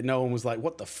fact that no one was like,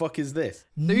 "What the fuck is this?"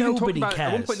 They're even talking Nobody about, cares.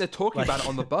 at one point, they're talking about it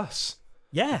on the bus.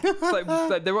 Yeah.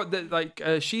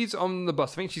 She's on the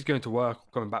bus. I think she's going to work,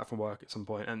 coming back from work at some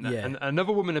point, and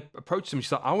another woman approaches him.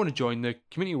 She's like, "I want to join the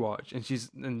community watch," and she's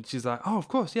like, "Oh, of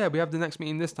course, yeah. We have the next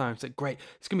meeting this time." It's like, great.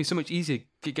 It's gonna be so much easier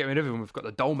to get rid of him. We've got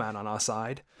the Doll Man on our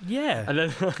side. Yeah. And then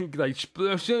I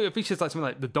think she's like something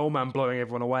like the Doll Man blowing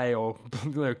everyone away or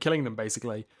killing them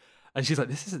basically. And she's like,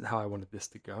 "This isn't how I wanted this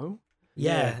to go."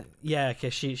 Yeah,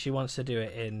 because she wants to do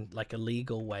it in like a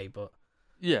legal way, but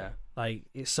yeah, like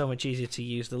it's so much easier to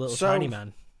use the little tiny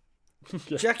man.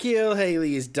 Jackie Earle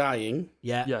Haley is dying.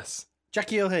 Yeah. Yes.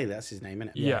 Jackie Earle Haley, that's his name,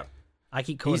 isn't it? Yeah. I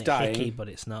keep calling He's it dying. Hickey, but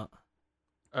it's not.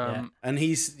 And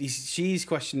she's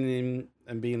questioning him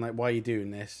and being like, "Why are you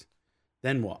doing this?"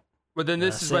 Then what? But then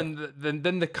this is when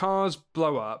then the cars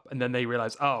blow up, and then they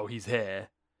realize, oh, he's here.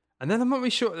 And then I'm not really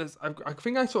sure. I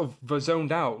think I sort of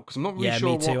zoned out because I'm not really sure.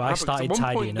 Yeah, me too. What I happened. started At one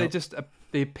tidying point, up.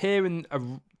 they appear in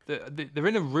they're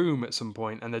in a room at some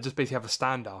point, and they just basically have a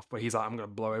standoff where he's like, "I'm going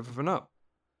to blow everything up."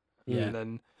 Yeah.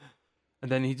 And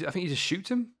then I think he just shoots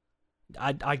him.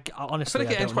 I honestly, I feel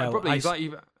like it ends quite abruptly. I, He's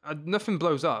like, nothing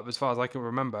blows up as far as I can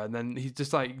remember, and then he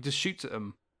just shoots at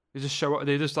them. They just show up.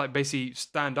 They just like basically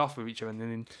stand off with each other, and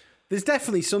then There's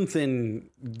definitely something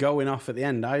going off at the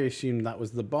end. I assumed that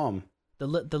was the bomb. the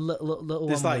little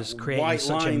There's one like was creating white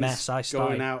such a lines mess. I started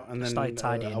going out, and then started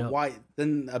tidying up.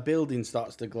 Then a building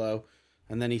starts to glow,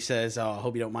 and then he says, "Oh, I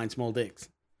hope you don't mind small dicks."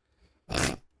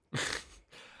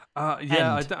 I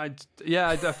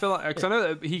feel like because I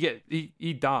know that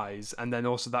he dies, and then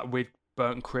also that weird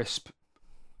burnt crisp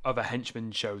of a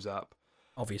henchman shows up,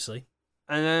 Obviously.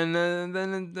 and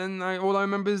then all I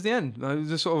remember is the end.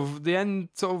 Just sort of the end.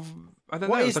 Sort of I don't know.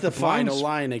 What it's is like the a blind final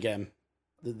line again?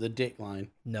 The dick line.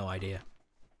 No idea.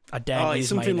 I dare Oh, use it's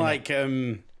something my like,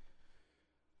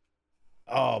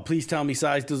 "Oh, please tell me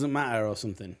size doesn't matter" or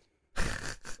something.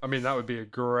 I mean, that would be a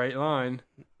great line.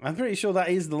 I'm pretty sure that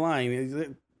is the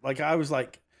line. Like, I was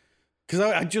like, because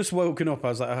I just woken up, I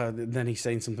was like, oh, then he's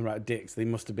saying something about dicks. They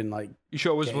must have been like, You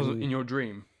sure it wasn't in your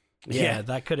dream? Yeah,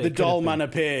 that could have. the doll man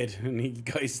appeared and he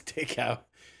got his dick out.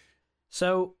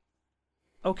 So,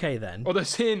 okay then. Or they're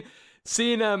seeing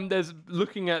there's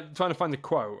looking at trying to find the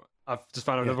quote. I've just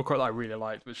found another quote that I really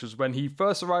liked, which was when he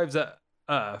first arrives at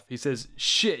Earth, he says,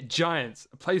 "Shit, giants,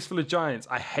 a place full of giants.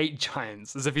 I hate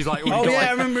giants." As if he's like, Oh, yeah,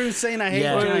 I remember him saying, "I hate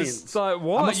giants." It's like,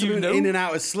 what? I must have You been know? in and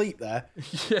out of sleep there.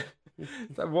 Yeah.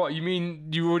 It's like, what? You mean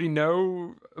you already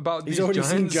know about these He's already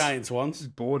giants? seen giants once. He's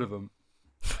bored of them.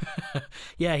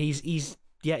 Yeah, he's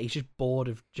just bored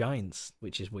of giants,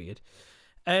 which is weird.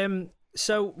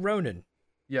 So Ronan,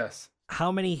 Yes.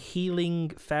 how many healing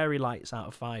fairy lights out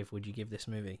of 5 would you give this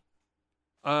movie?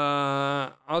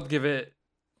 I'd give it,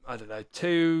 I don't know,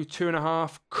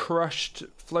 2.5 crushed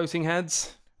floating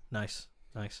heads. Nice.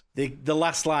 The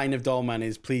last line of Dollman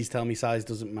is, "Please tell me size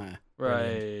doesn't matter."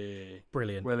 Right.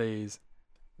 Brilliant. Willies.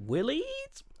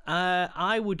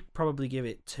 I would probably give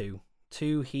it 2.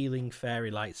 2 healing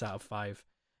fairy lights out of 5.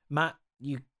 Matt,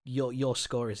 your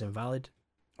score is invalid.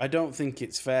 I don't think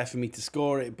it's fair for me to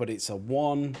score it, but it's a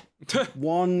one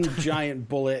giant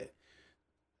bullet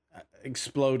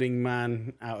exploding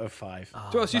man out of 5. Oh,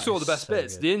 To us, you that saw is the best so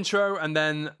bits. good. The intro and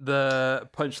then the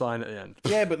punchline at the end.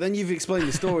 Yeah, but then you've explained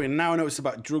the story, and now I know it's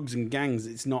about drugs and gangs.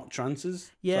 It's not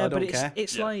trances. Yeah, so I but don't care.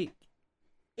 it's like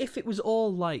if it was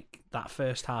all like that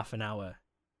first half an hour,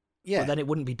 Yeah, but then it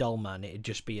wouldn't be Doll Man. It'd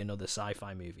just be another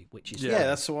sci-fi movie, which is yeah, fine.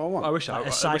 that's what I want. I wish Like I a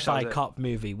wish I sci-fi was it. cop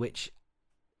movie, which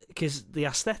because the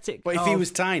aesthetic. But if he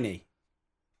was tiny,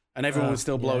 and everyone was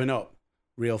still blowing up,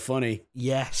 real funny.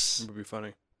 yes, It would be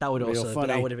funny. that would real also funny.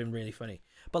 that would have been really funny.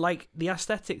 But like the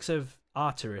aesthetics of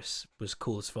Arcturus was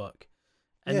cool as fuck,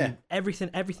 and Yeah. everything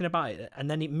about it, and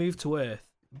then it moved to Earth,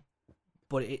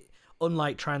 but it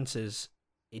unlike Trances,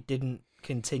 it didn't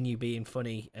continue being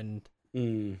funny and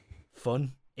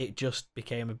fun. It just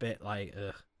became a bit like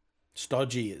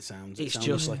Stodgy. It sounds. It It's sounds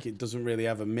just- like it doesn't really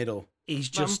have a middle. he's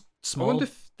just I small. wonder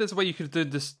if there's a way you could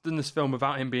have done this film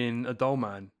without him being a doll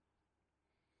man.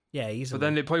 Yeah, easily. But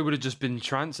then it probably would have just been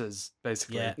trances,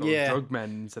 basically. Yeah. Or Yeah. drug men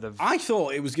instead of... I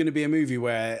thought it was going to be a movie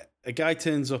where a guy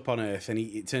turns up on Earth and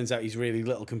it turns out he's really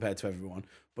little compared to everyone,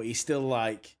 but he's still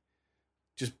like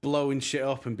just blowing shit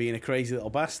up and being a crazy little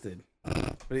bastard.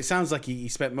 But it sounds like he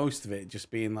spent most of it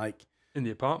just being like, in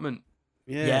the apartment.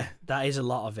 yeah, that is a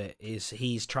lot of it. Is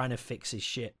he's trying to fix his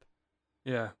ship.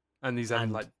 Yeah. And he's having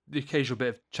And- like the occasional bit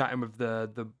of chatting with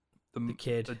the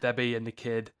kid. the Debbie and the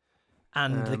kid.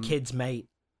 And the kid's mate.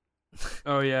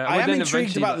 Oh yeah. I Well, am then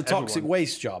intrigued eventually, about the like, toxic everyone.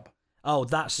 waste job. Oh,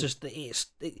 that's just it's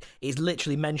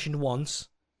literally mentioned once,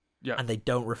 Yeah. and they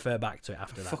don't refer back to it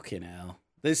after that. Fucking hell.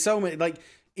 There's so many, like,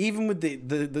 even with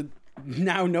the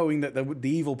now knowing that the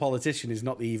evil politician is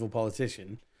not the evil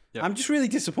politician, Yep. I'm just really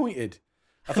disappointed.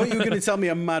 I thought you were going to tell me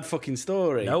a mad fucking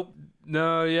story. Nope.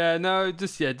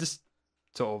 Just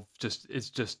sort of it's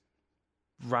just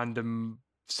random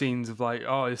scenes of like,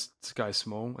 oh, this guy's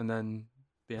small, and then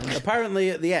the end. Apparently,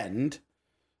 at the end,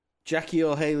 Jackie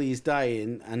Earle Haley is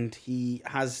dying, and he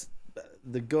has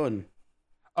the gun.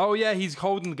 Oh yeah, he's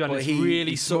holding the gun. But It's he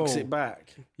really small. sucks it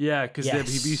back. Yeah, because Yes.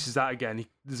 he uses that again.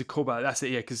 There's a callback. That's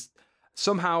it. Yeah, because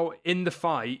somehow in the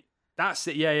fight, that's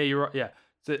it. Yeah, you're right. Yeah.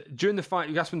 So during the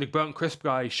fight, that's when the burnt crisp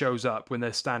guy shows up when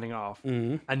they're standing off,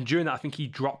 and during that, I think he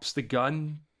drops the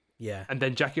gun. Yeah. And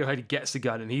then Jackie O'Haley gets the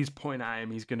gun and he's pointing at him.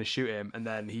 He's going to shoot him, and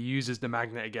then he uses the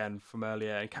magnet again from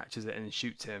earlier and catches it and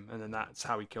shoots him, and then that's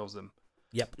how he kills them.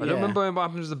 Yep. I don't remember what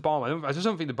happens to the bomb. I just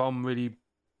don't think the bomb really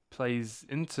plays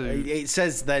into. It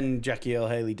says then Jackie Earle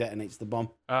Haley detonates the bomb.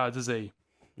 Does he?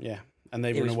 Yeah, and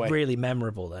they It run was away. really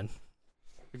memorable then.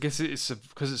 I guess it's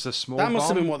because it's a small. That must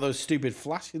bomb. have been what those stupid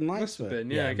flashing lights Must have were.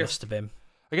 been. Yeah, I it guess. must have been.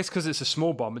 I guess because it's a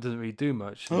small bomb, it doesn't really do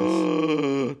much.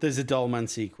 There's a Dollman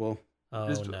sequel. Oh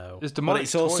no. There's But demonic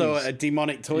it's also toys. a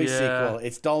Demonic Toys Yeah. sequel.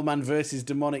 It's Dollman versus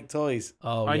Demonic Toys.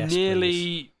 Oh, I yes, nearly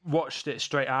please. watched it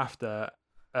straight after,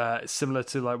 similar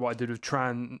to like what I did with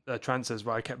Trances,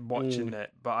 where I kept watching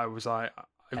it, but I was like,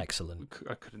 Excellent.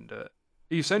 I couldn't do it.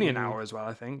 It's only an hour as well,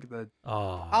 I think.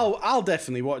 Oh. I'll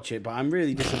definitely watch it, but I'm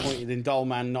really disappointed in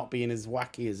Dollman not being as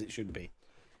wacky as it should be.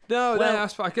 No, Well-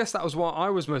 I guess that was what I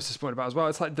was most disappointed about as well.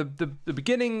 It's like the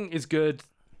beginning is good,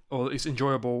 or it's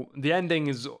enjoyable. The ending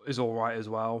is all right as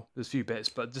well. There's a few bits,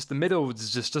 but just the middle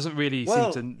just doesn't really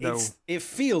Well, seem to know. it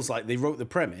feels like they wrote the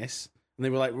premise and they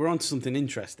were like, we're on to something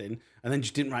interesting, and then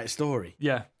just didn't write a story.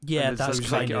 Yeah, Yeah, And that's it's It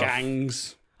was like kind of.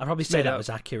 gangs. I'd probably say made that up. was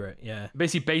accurate. Yeah.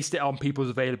 basically based it on people's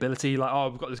availability. Like, oh,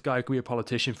 we've got this guy who can be a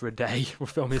politician for a day. We'll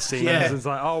film his scenes. Yeah. And it's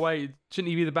like, oh wait, shouldn't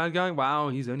he be the bad guy? Wow,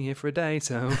 he's only here for a day,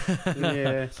 so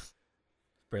Yeah.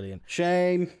 Brilliant.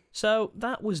 Shame. So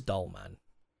that was Dollman.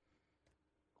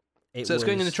 so it's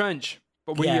going in the trench.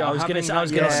 But we Yeah, are I was gonna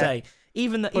having say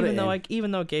even Put it though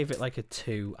in. I gave it like a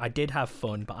 2, I did have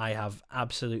fun, but I have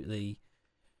absolutely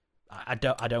I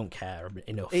don't care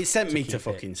enough. It sent me keep to it.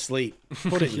 fucking sleep.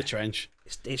 Put it in the trench.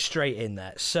 It's straight in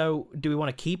there. So do we want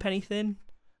to keep anything?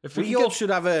 If We all should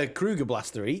have a Kruger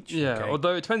blaster each. yeah. okay.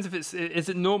 Although it depends if is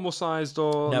it normal sized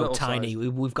or No, little tiny. sized?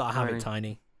 We've got to have it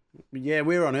tiny. Yeah,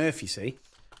 we're on Earth, you see.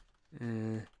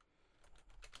 Yeah.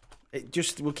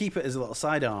 We'll keep it as a little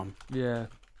sidearm. Yeah.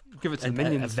 Give it to A the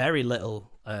minions. very little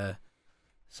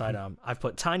sidearm. I've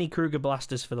put tiny Kruger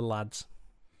blasters for the lads.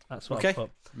 That's what I've Okay.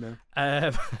 put.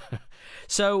 No.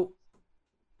 So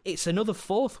it's another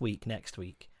 4th week next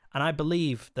week, and I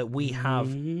believe that we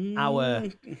have our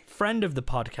friend of the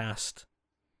podcast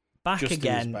back Justin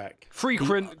again. is back.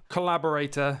 Frequent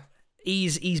collaborator.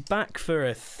 He's back for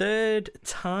a 3rd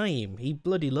time. He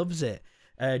bloody loves it.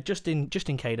 Justin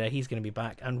Kader, he's going to be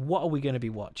back. And what are we going to be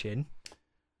watching?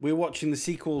 We're watching the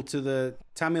sequel to the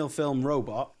Tamil film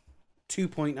Robot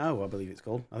 2.0, I believe it's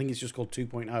called. I think it's just called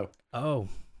 2.0. Oh,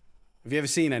 Have you ever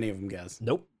seen any of them, Gaz?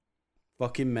 nope.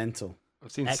 Fucking mental.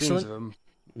 I've seen Excellent. scenes of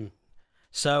them.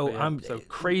 So But yeah, I'm so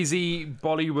crazy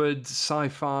Bollywood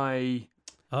sci-fi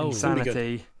oh,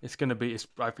 insanity. It's gonna be.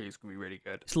 I think it's gonna be really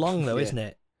good. it's long though, Yeah. isn't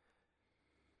it?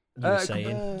 You were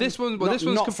saying. This one, well, not, this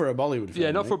one's not for a Bollywood film.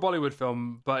 yeah, not for a mate. Bollywood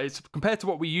film, but it's compared to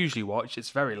what we usually watch. It's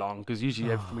very long because usually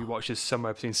Ah. everything we watch is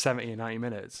somewhere between 70 and 90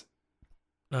 minutes.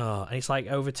 Oh, and it's like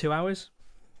over 2 hours.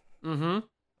 Mm-hmm.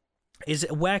 Is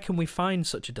it? Where can we find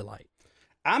such a delight?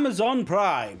 Amazon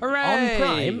Prime. Hooray! On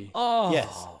Prime. Oh,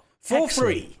 Yes. For excellent.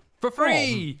 free. For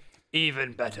free.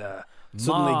 Even better.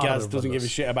 Suddenly Gaz doesn't give a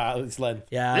Marvellous. shit about its length.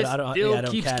 Yeah, This I don't. deal Yeah, I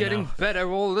don't keeps care getting now. better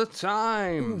all the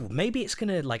time. Ooh, maybe it's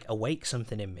gonna like awake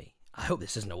something in me. I hope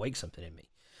this doesn't awake something in me.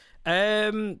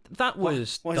 That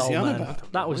was what is he on Dullman.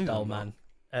 about? That was What are you on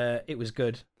Dullman. It was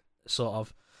good, sort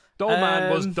of. Dull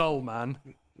Man was Um, Dull Man.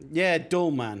 Yeah,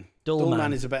 Dullman. Dullman.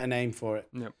 Dullman is a better name for it.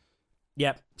 Yep.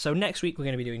 Yep. So next week we're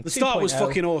going to be doing The start was 2.0.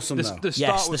 fucking awesome, The, though. the start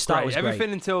Yes, was the start great. was great.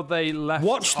 Everything until they left.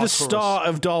 Watch the Arcturus. start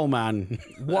of Dollman.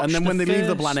 Watch And then the when they leave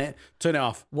the first- planet, turn it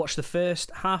off. Watch the first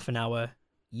half an hour.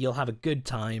 You'll have a good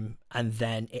time, and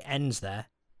then it ends there.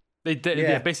 They did. Yeah.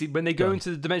 Yeah. Basically, when they go Done.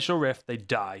 into the dimensional rift, they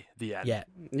die. The end. Yeah.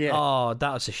 Yeah. Oh,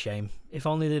 that was a shame. If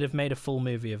only they'd have made a full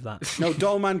movie of that. No,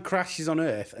 Dollman crashes on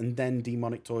Earth, and then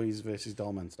Demonic Toys versus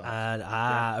Dollman starts.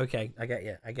 And okay, I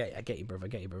get you,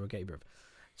 brother.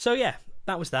 So yeah,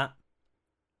 that was that.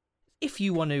 If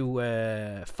you want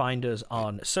to find us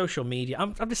on social media,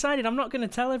 I've decided I'm not going to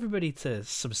tell everybody to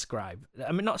subscribe.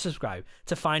 I mean, not subscribe,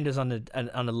 to find us on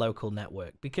a local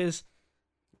network, because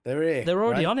They're here. they're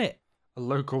already right? on it. A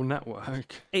local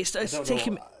network. It's don't know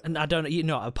taking, what- and I don't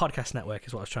know, a podcast network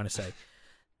is what I was trying to say.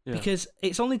 Because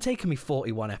it's only taken me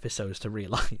 41 episodes to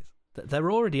realise that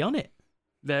they're already on it.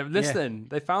 They're listening.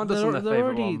 They found us on their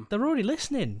favourite one. They're already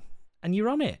listening, and you're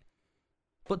on it.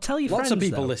 But tell your friends, Lots of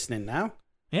people though. listening now.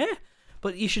 Yeah,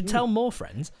 but you should tell more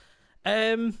friends.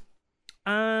 And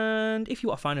if you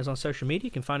want to find us on social media,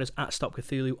 you can find us at Stop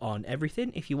Cthulhu on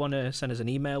everything. If you want to send us an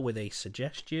email with a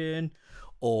suggestion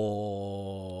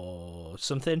or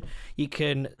something, you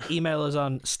can email us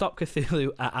on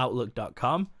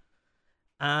stopcthulhu@outlook.com.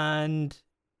 And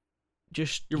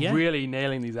just You're really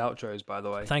nailing these outros, by the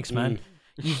way. Thanks, man.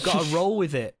 You've got to roll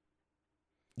with it.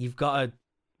 You've got to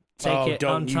take it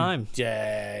on time.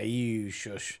 Yeah, you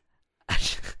shush.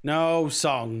 No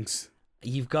songs.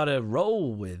 You've got to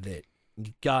roll with it.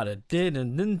 You got to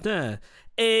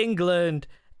England.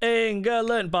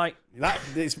 Bye.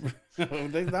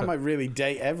 That might really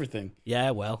date everything.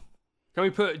 Yeah, well. Can we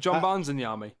put John Barnes in the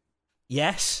army?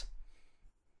 Yes.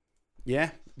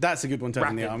 Yeah, that's a good one to have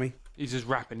in the army. He's just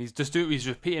rapping. He's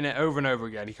repeating it over and over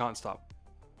again. He can't stop.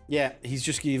 Yeah, he's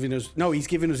just giving us... No, he's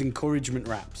giving us encouragement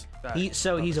raps. He's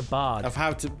a bard. Of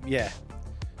how to... Yeah.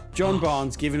 John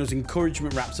Barnes giving us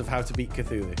encouragement raps of how to beat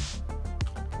Cthulhu.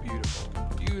 Beautiful.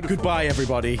 Goodbye,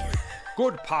 everybody.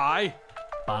 Goodbye.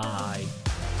 Bye.